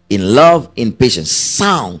 in love, in patience.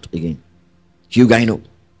 Sound again. You guys know.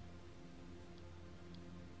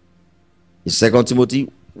 In 2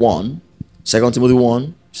 Timothy 1, 2 Timothy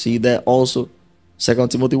 1, see there also. 2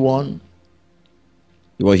 Timothy 1.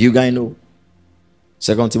 Well, you guys know.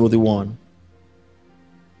 2 Timothy 1.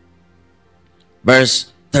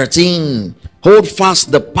 Verse 13. Hold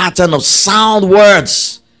fast the pattern of sound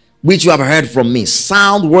words which you have heard from me.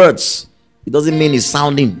 Sound words. It doesn't mean it's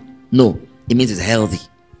sounding. No, it means it's healthy.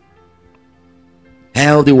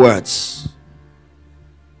 Healthy words.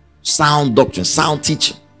 Sound doctrine, sound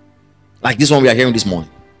teaching. Like this one we are hearing this morning.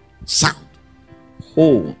 Sound.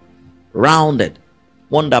 Whole. Rounded.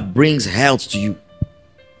 One that brings health to you.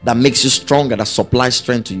 That makes you stronger, that supplies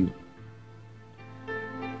strength to you.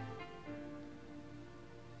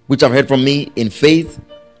 Which I've heard from me in faith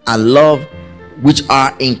and love, which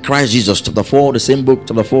are in Christ Jesus. Chapter 4, the same book,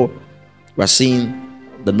 chapter 4. We're seeing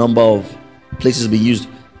the number of places being used.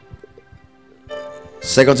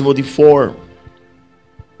 2 Timothy 4,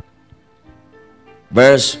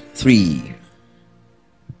 verse 3.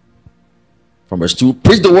 From verse 2.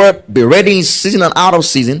 Preach the word, be ready in season and out of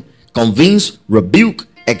season. Convince, rebuke,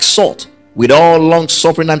 exhort with all long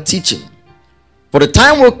suffering and teaching. For the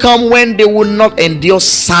time will come when they will not endure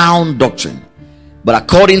sound doctrine, but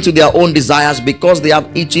according to their own desires, because they have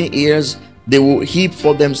itching ears, they will heap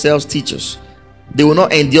for themselves teachers. They will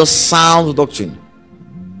not endure sound doctrine,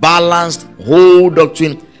 balanced, whole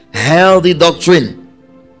doctrine, healthy doctrine,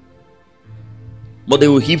 but they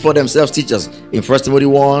will heap for themselves teachers. In 1 Timothy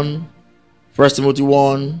 1, that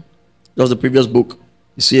was the previous book.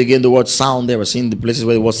 You see again the word sound there. We're seeing the places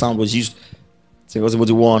where the word sound was used. 2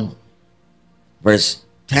 Timothy 1, verse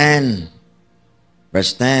 10.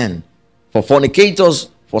 Verse 10. For fornicators,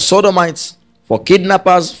 for sodomites, for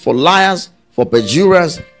kidnappers, for liars, for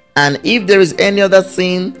perjurers, and if there is any other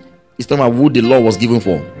thing, it's talking about who the law was given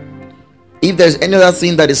for. If there is any other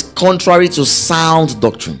thing that is contrary to sound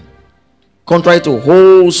doctrine, contrary to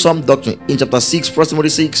wholesome doctrine, in chapter 6, 1 Timothy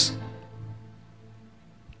 6,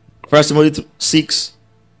 1 Timothy 6,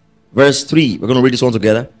 verse 3. We're going to read this one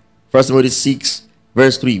together. 1 Timothy 6,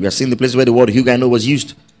 verse 3. We are seeing the place where the word Hugaino was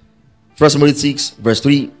used. 1 Timothy 6, verse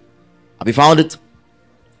 3. Have you found it?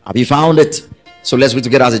 Have you found it? So let's read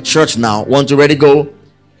together as a church now. 1, 2, ready, go.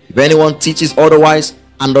 If anyone teaches otherwise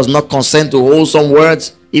and does not consent to wholesome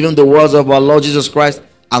words, even the words of our Lord Jesus Christ,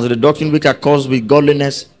 and to the doctrine which are caused with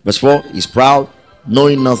godliness. Verse 4. Is proud,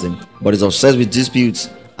 knowing nothing, but is obsessed with disputes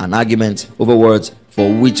and arguments over words,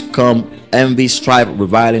 for which come envy, strife,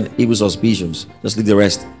 reviling, evil suspicions. Just leave the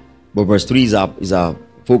rest. But verse 3 is our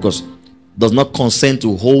focus. Does not consent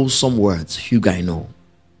to wholesome words. Hugaino.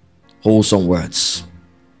 Wholesome words.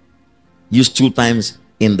 Used 2 times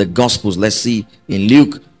in the Gospels. Let's see in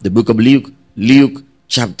Luke, the book of Luke, Luke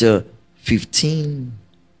chapter 15.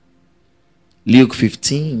 Luke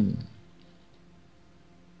 15.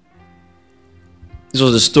 This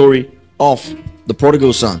was the story of the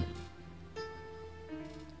prodigal son.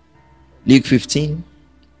 Luke 15,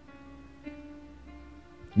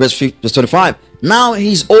 verse 25. Now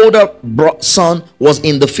his older son was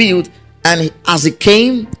in the field, and as he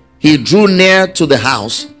came, he drew near to the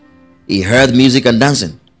house. He heard music and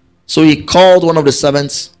dancing. So he called one of the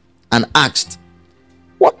servants and asked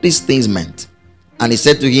what these things meant. And he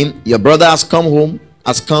said to him, your brother has come,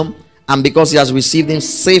 and because he has received him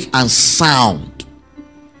safe and sound,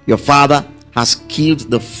 your father has killed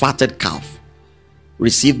the fatted calf.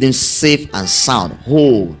 Received him safe and sound,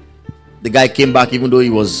 whole. The guy came back, even though he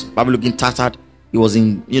was probably looking tattered. He was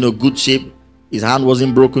in good shape. His hand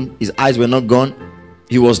wasn't broken. His eyes were not gone.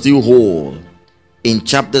 He was still whole. In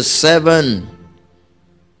chapter 7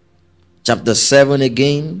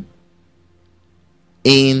 again,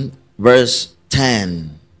 in verse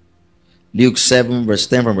 10. Luke 7 verse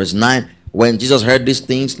 10 from verse 9. When Jesus heard these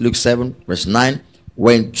things, Luke 7 verse 9.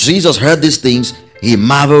 When Jesus heard these things, he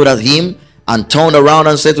marveled at him and turned around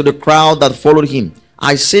and said to the crowd that followed him,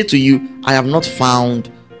 I say to you, I have not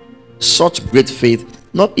found such great faith,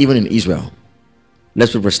 not even in Israel.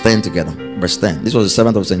 Let's read verse 10 together. Verse 10. This was the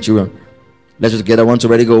servant of the centurion. Let's read together. 1, 2,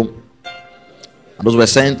 ready, go. And those were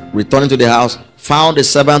sent, returning to the house, found the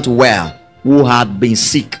servant well, who had been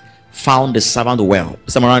sick. Found the servant well.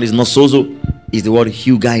 This time around is not sozo, is the word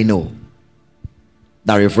hugaino.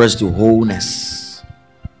 That refers to wholeness,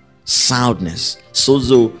 soundness.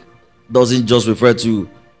 Sozo doesn't just refer to,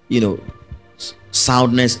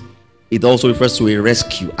 soundness. It also refers to a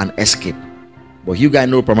rescue, an escape. But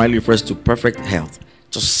hugaino primarily refers to perfect health,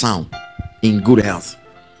 just sound, in good health.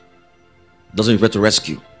 Doesn't refer to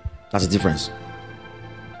rescue. That's the difference.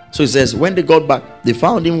 So it says, when they got back, they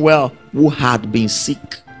found him well who had been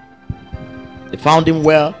sick. They found him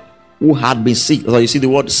well who had been sick. So you see the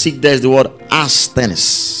word sick there is the word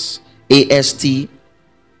asthenes. A-S-T,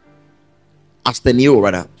 astheneo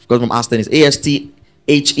rather. It comes from asthenes. A-S-T-H-E-N-E-O.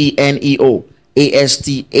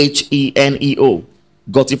 A-S-T-H-E-N-E-O.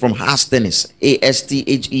 Got it from asthenes.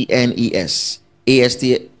 A-S-T-H-E-N-E-S.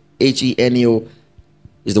 A-S-T-H-E-N-E-O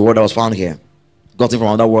is the word that was found here. Got it from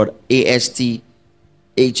another word. A-S-T-H-E-N-E-S.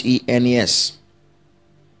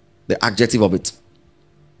 the adjective of it.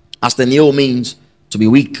 Astheneo means to be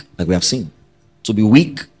weak, like we have seen. To be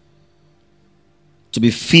weak, to be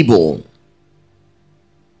feeble,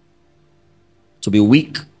 to be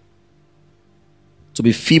weak, to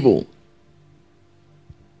be feeble,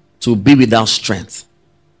 to be without strength.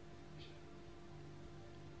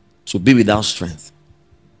 To be without strength.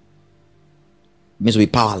 It means to be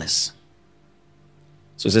powerless.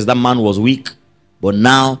 So it says that man was weak, but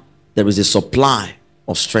now there is a supply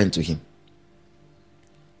of strength to him.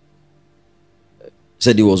 He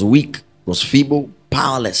said he was weak, was feeble,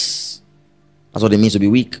 powerless. That's what it means to be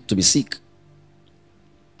weak, to be sick.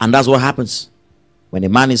 And that's what happens when a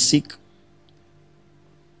man is sick.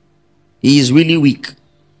 He is really weak.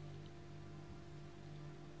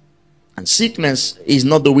 And sickness is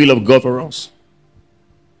not the will of God for us.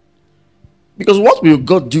 Because what will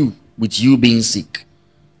God do with you being sick?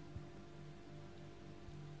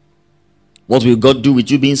 What will God do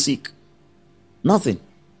with you being sick? Nothing.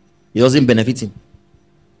 It doesn't benefit him.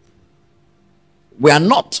 We are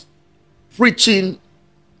not preaching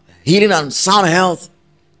healing and sound health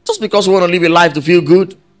just because we want to live a life to feel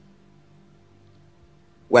good.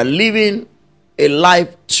 We are living a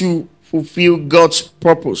life to fulfill God's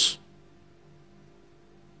purpose.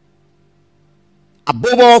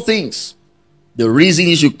 Above all things, the reason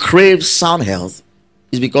you should crave sound health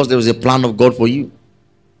is because there is a plan of God for you.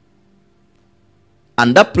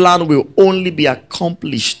 And that plan will only be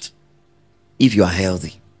accomplished if you are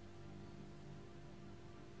healthy.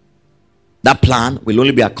 That plan will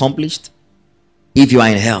only be accomplished if you are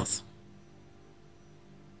in health.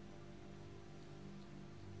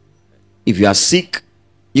 If you are sick,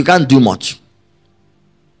 you can't do much.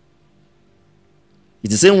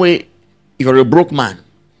 It's the same way if you're a broke man.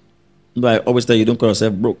 I always tell you, don't call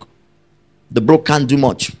yourself broke. The broke can't do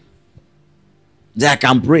much. They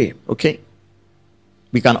can pray, okay?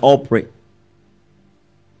 We can all pray.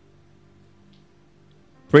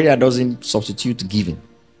 Prayer doesn't substitute giving.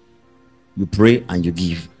 You pray and you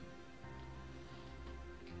give.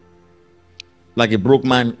 Like a broke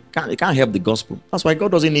man, he can't help the gospel. That's why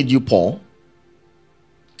God doesn't need you, Paul.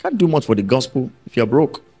 Can't do much for the gospel if you're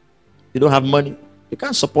broke. You don't have money. You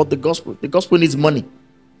can't support the gospel. The gospel needs money.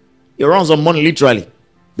 It runs on money, literally.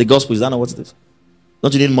 The gospel, is that not what it is?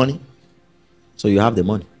 Don't you need money? So you have the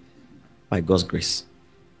money by God's grace.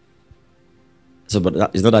 So, but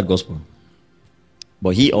it's not that gospel.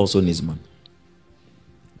 But he also needs money.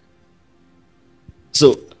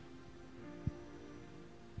 So,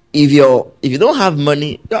 if you don't have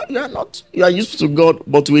money, you are useful to God,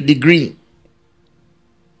 but to a degree.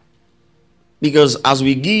 Because as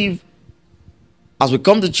we give, as we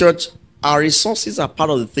come to church, our resources are part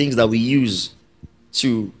of the things that we use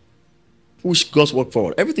to push God's work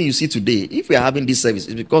forward. Everything you see today, if we are having this service,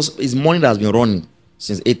 it's because it's money that has been running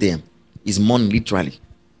since 8 a.m. It's money, literally.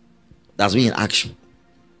 That's been in action.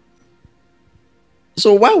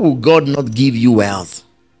 So why would God not give you wealth?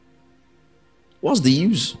 What's the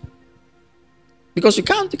use? Because you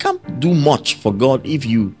can't do much for God if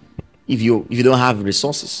you don't have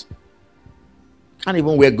resources. You can't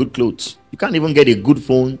even wear good clothes. You can't even get a good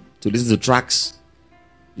phone to listen to tracks.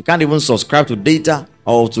 You can't even subscribe to data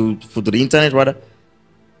or to the internet rather,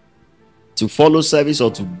 to follow service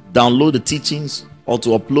or to download the teachings or to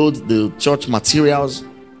upload the church materials.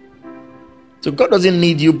 So God doesn't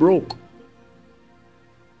need you broke.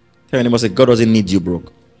 Tell anyone, say, God doesn't need you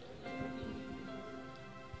broke.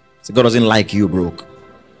 So God doesn't like you broke.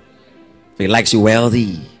 He likes you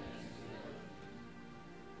wealthy.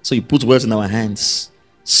 So he puts wealth in our hands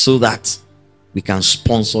so that we can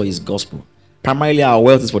sponsor his gospel. Primarily our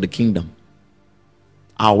wealth is for the kingdom.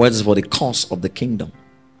 Our wealth is for the cause of the kingdom.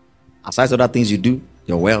 Aside other things you do,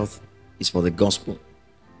 your wealth is for the gospel.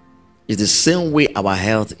 It's the same way our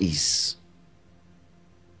health is.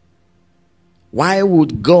 Why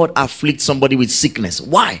would God afflict somebody with sickness?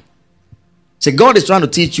 Why? Say, God is trying to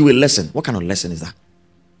teach you a lesson. What kind of lesson is that?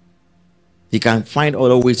 He can find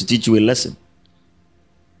other ways to teach you a lesson.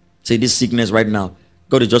 Say, this sickness right now,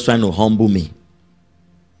 God is just trying to humble me.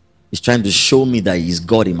 He's trying to show me that he's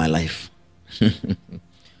God in my life.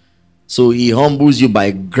 So he humbles you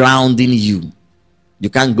by grounding you. You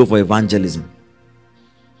can't go for evangelism.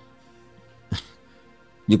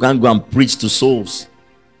 You can't go and preach to souls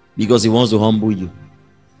because he wants to humble you.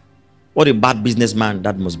 What a bad businessman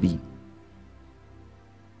that must be.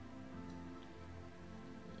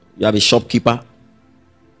 You have a shopkeeper,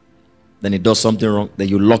 then he does something wrong, then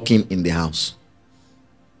you lock him in the house.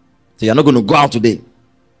 So you're not going to go out today.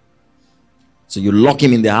 So you lock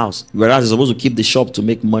him in the house, whereas he's supposed to keep the shop to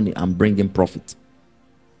make money and bring him profit.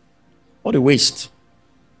 What a waste.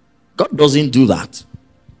 God doesn't do that.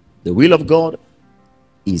 The will of God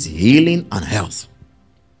is healing and health.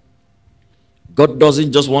 God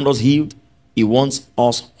doesn't just want us healed, He wants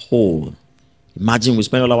us whole. Imagine we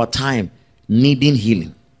spend all our time needing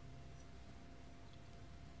healing.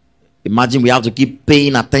 Imagine we have to keep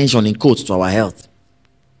paying attention, in quotes, to our health.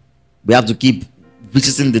 We have to keep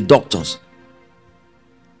visiting the doctors.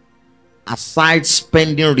 Aside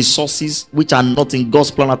spending resources which are not in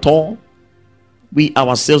God's plan at all, we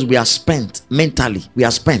ourselves, we are spent. Mentally, we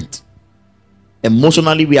are spent.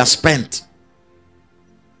 Emotionally, we are spent.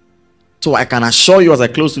 So I can assure you, as I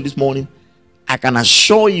close to this morning, I can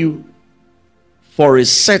assure you for a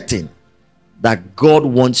certain that God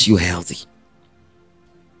wants you healthy.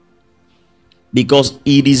 Because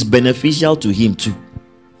it is beneficial to Him too.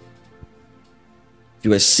 If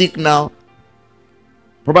you are sick now,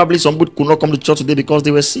 probably some people could not come to church today because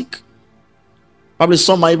they were sick. Probably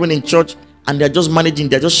some are even in church and they're just managing,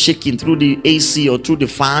 they're just shaking through the AC or through the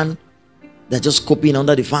fan. They're just coping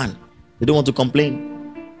under the fan. They don't want to complain.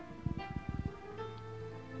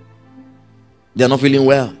 They're not feeling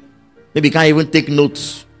well. Maybe can't even take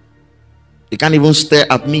notes. They can't even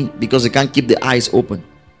stare at me because they can't keep the eyes open.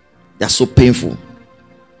 They're so painful.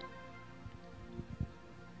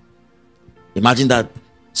 Imagine that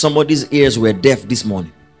somebody's ears were deaf this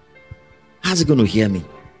morning. How's he going to hear me?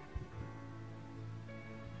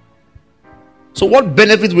 So what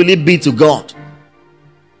benefit will it be to God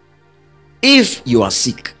if you are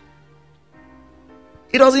sick?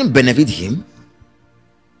 It doesn't benefit Him.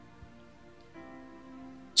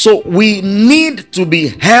 So we need to be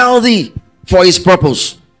healthy for His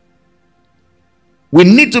purpose. We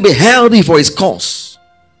need to be healthy for His cause.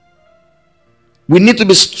 We need to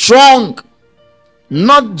be strong,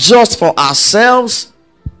 not just for ourselves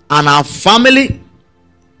and our family.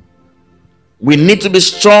 We need to be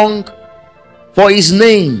strong for His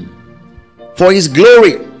name, for His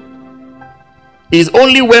glory. It is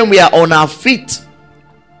only when we are on our feet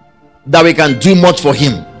that we can do much for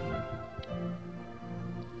Him.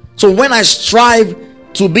 So when I strive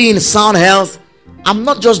to be in sound health, I'm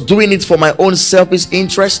not just doing it for my own selfish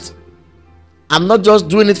interest. I'm not just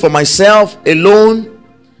doing it for myself alone.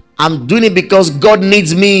 I'm doing it because God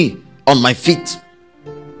needs me on my feet.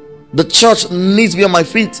 The church needs me on my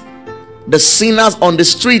feet. The sinners on the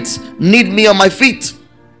streets need me on my feet.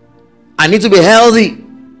 I need to be healthy.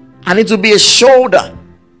 I need to be a shoulder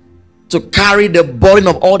to carry the burden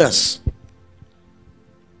of others.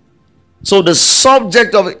 So the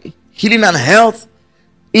subject of healing and health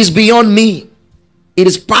is beyond me. It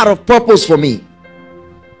is part of purpose for me,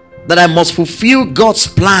 that I must fulfill God's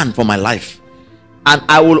plan for my life. And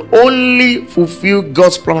I will only fulfill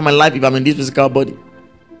God's plan for my life if I'm in this physical body.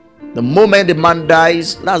 The moment the man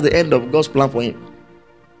dies, that's the end of God's plan for him.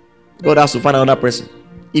 God has to find another person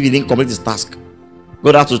if he didn't complete his task.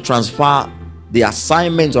 God has to transfer the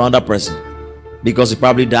assignment to another person because he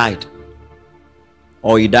probably died,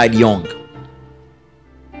 or he died young.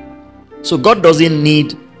 So God doesn't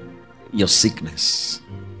need your sickness.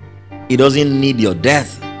 He doesn't need your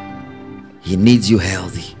death. He needs you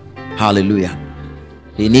healthy. Hallelujah.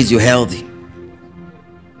 He needs you healthy.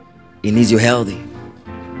 He needs you healthy.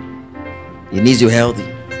 He needs you healthy.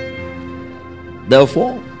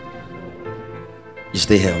 Therefore, you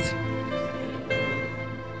stay healthy.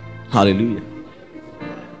 Hallelujah.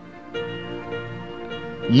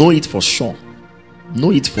 Know it for sure.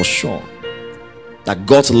 Know it for sure that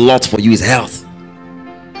God's lot for you is health.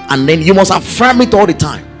 And then you must affirm it all the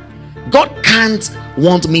time. God can't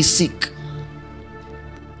want me sick.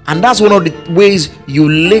 And that's one of the ways you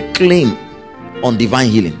lay claim on divine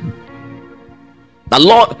healing. The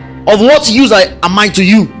Lord, of what use am I to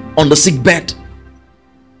you on the sick bed?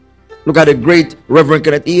 Look at the great Reverend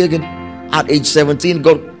Kenneth Egan. At age 17,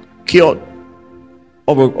 got cured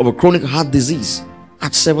of a chronic heart disease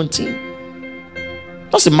at 17.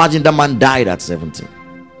 Just imagine that man died at 17.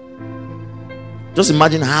 Just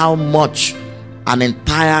imagine how much an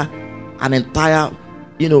entire,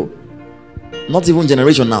 not even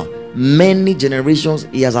generation now, many generations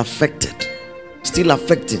he has affected, still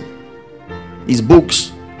affecting. His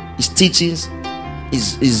books, his teachings,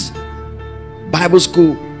 his Bible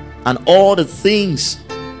school, and all the things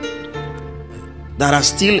that are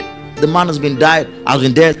still, the man has been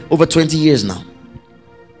dead over 20 years now,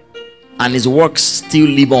 and his works still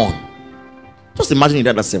live on. Just imagine he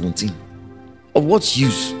died at 17. Of what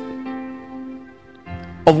use?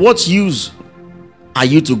 Of what use are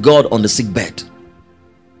you to God on the sick bed?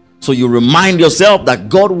 So you remind yourself that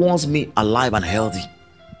God wants me alive and healthy.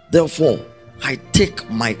 Therefore, I take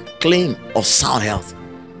my claim of sound health.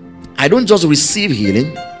 I don't just receive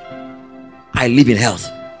healing, I live in health.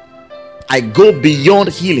 I go beyond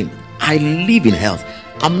healing. I live in health.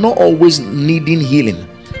 I'm not always needing healing.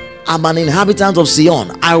 I'm an inhabitant of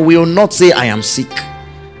Zion. I will not say I am sick,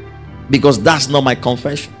 because that's not my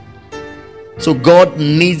confession. So God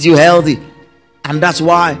needs you healthy, and that's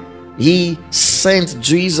why he sent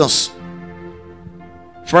Jesus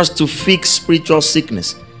first to fix spiritual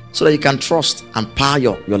sickness, so that you can trust and power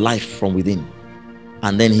your life from within.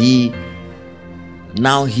 And then he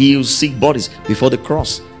now heals sick bodies. Before the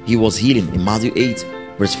cross, he was healing. In Matthew 8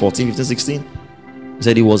 verse 14, 15, 16, he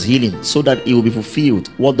said he was healing so that it will be fulfilled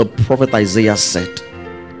what the prophet Isaiah said.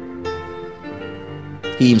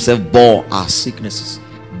 He himself bore our sicknesses,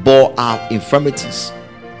 bore our infirmities.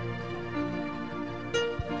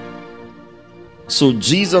 So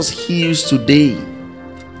Jesus heals today.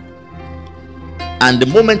 And the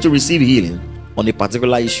moment you receive healing on a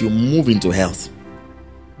particular issue, move into health.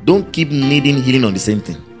 Don't keep needing healing on the same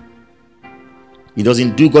thing. It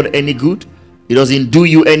doesn't do God any good. It doesn't do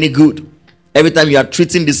you any good. Every time you are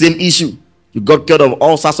treating the same issue, you got cured of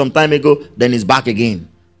ulcer some time ago, then it's back again.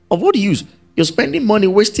 Of what use? You're spending money,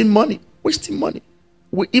 wasting money.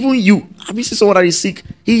 Even you, have you seen someone that is sick?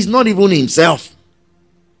 He's not even himself.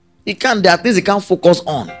 There are things he can't focus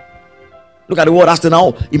on. Look at the word after now.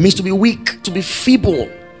 It means to be weak, to be feeble.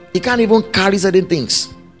 He can't even carry certain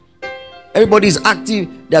things. Everybody is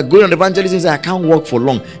active. They are going on evangelism. Say, I can't walk for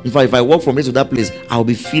long. In fact, if I walk from here to that place, I'll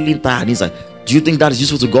be feeling tired inside. Do you think that is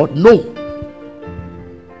useful to God? No.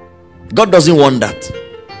 God doesn't want that.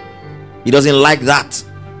 He doesn't like that.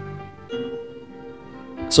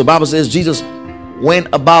 So Bible says Jesus went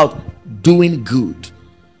about doing good.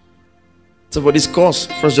 So for this cause,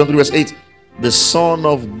 1 John 3 verse 8, the Son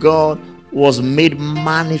of God was made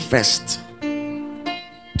manifest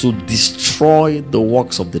to destroy the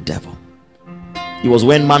works of the devil. It was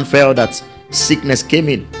when man fell that sickness came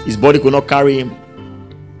in. His body could not carry him,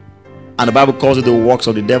 and the Bible calls it the works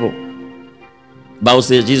of the devil. The Bible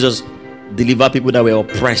says Jesus delivered people that were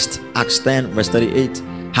oppressed. Acts 10 verse 38,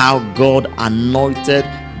 how God anointed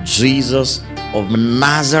Jesus of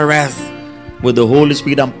Nazareth with the Holy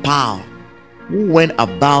Spirit and power, who went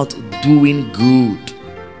about doing good,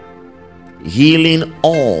 healing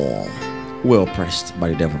all who were oppressed by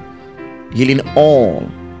the devil. Healing all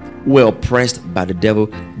who were oppressed by the devil,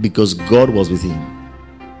 because God was with him.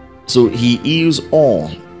 So he heals all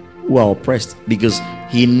who are oppressed because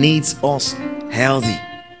he needs us healthy,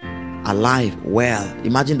 alive, well.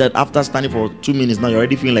 Imagine that after standing for 2 minutes, now you're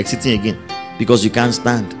already feeling like sitting again because you can't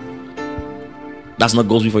stand. That's not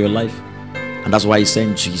God's will for your life, and that's why he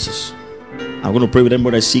sent Jesus. I'm going to pray with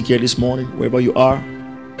everybody that's sick here this morning, wherever you are.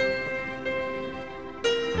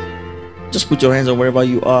 Just put your hands on wherever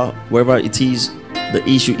you are, wherever it is the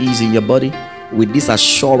issue is in your body, with this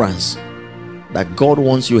assurance that God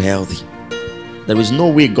wants you healthy. There is no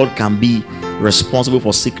way God can be responsible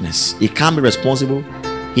for sickness. He can't be responsible.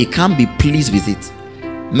 He can't be pleased with it.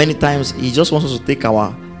 Many times he just wants us to take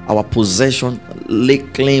our possession, lay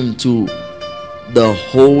claim to the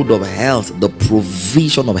hold of health, the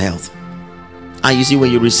provision of health. And you see,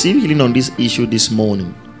 when you receive healing on this issue this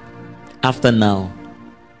morning, after now,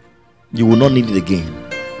 you will not need it again,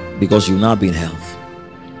 because you will now be in health.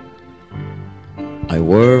 I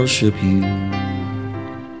worship you,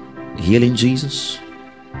 healing Jesus,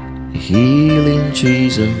 healing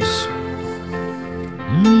Jesus.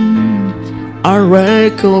 I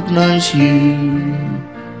recognize you.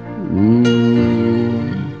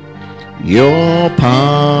 Your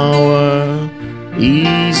power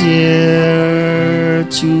is here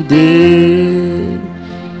today.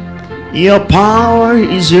 Your power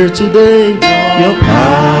is here today. Your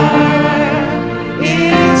power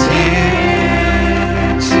is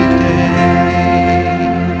here today.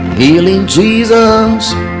 Healing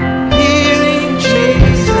Jesus. Healing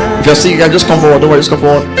Jesus. If you're sick, you can just come forward. Don't worry, just come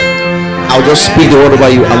forward. I'll just speak the word over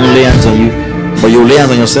you. I won't lay hands on you, but you'll lay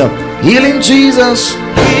hands on yourself. Healing Jesus.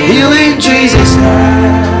 Healing Jesus.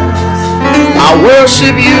 I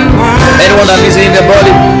worship you. Anyone that is in their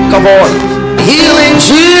body, come forward. Healing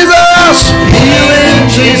Jesus. Healing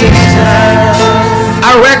Jesus.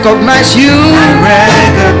 I recognize you. I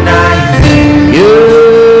recognize you.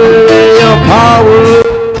 Your power.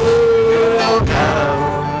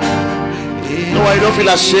 No, I don't feel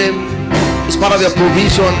ashamed. It's part of your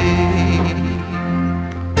provision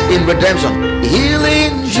in redemption.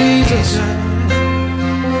 Healing Jesus.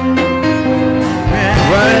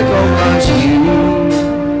 Recognize you.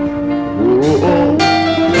 Oh,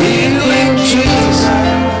 healing Jesus.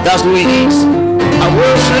 That's who he is. I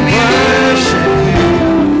worship you.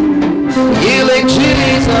 Healing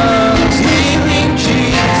Jesus. Healing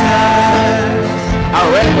Jesus. I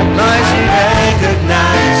recognize you.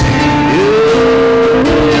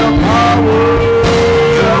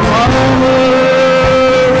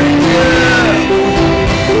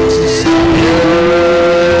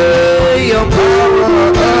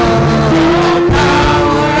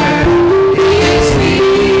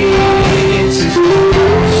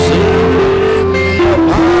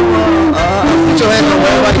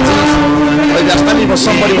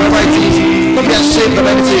 think of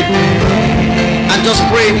anything. And just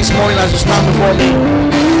pray this morning as you stand before me.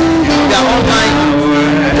 If you are online,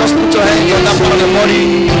 just put your hand on that part of your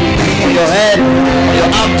body, on your head, on your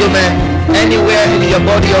abdomen, anywhere in your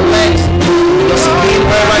body, your legs, your skin,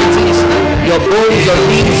 wherever it is, your bones, your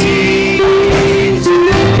knees,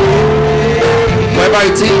 wherever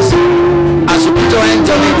it is. As you put your hands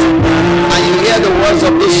on it and you hear the words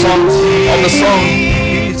of this song,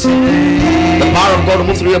 the power of God will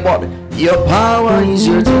move through your body. Your power is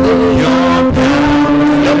here today.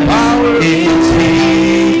 Your power is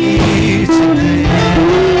here today.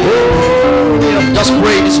 Oh, just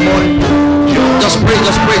pray this morning. Just pray,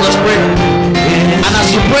 just pray, just pray. And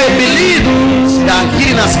as you pray, believe that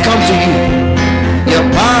healing has come to you. Your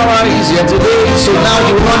power is here today. So now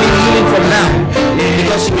you run in healing from now,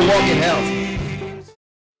 because you walk in health.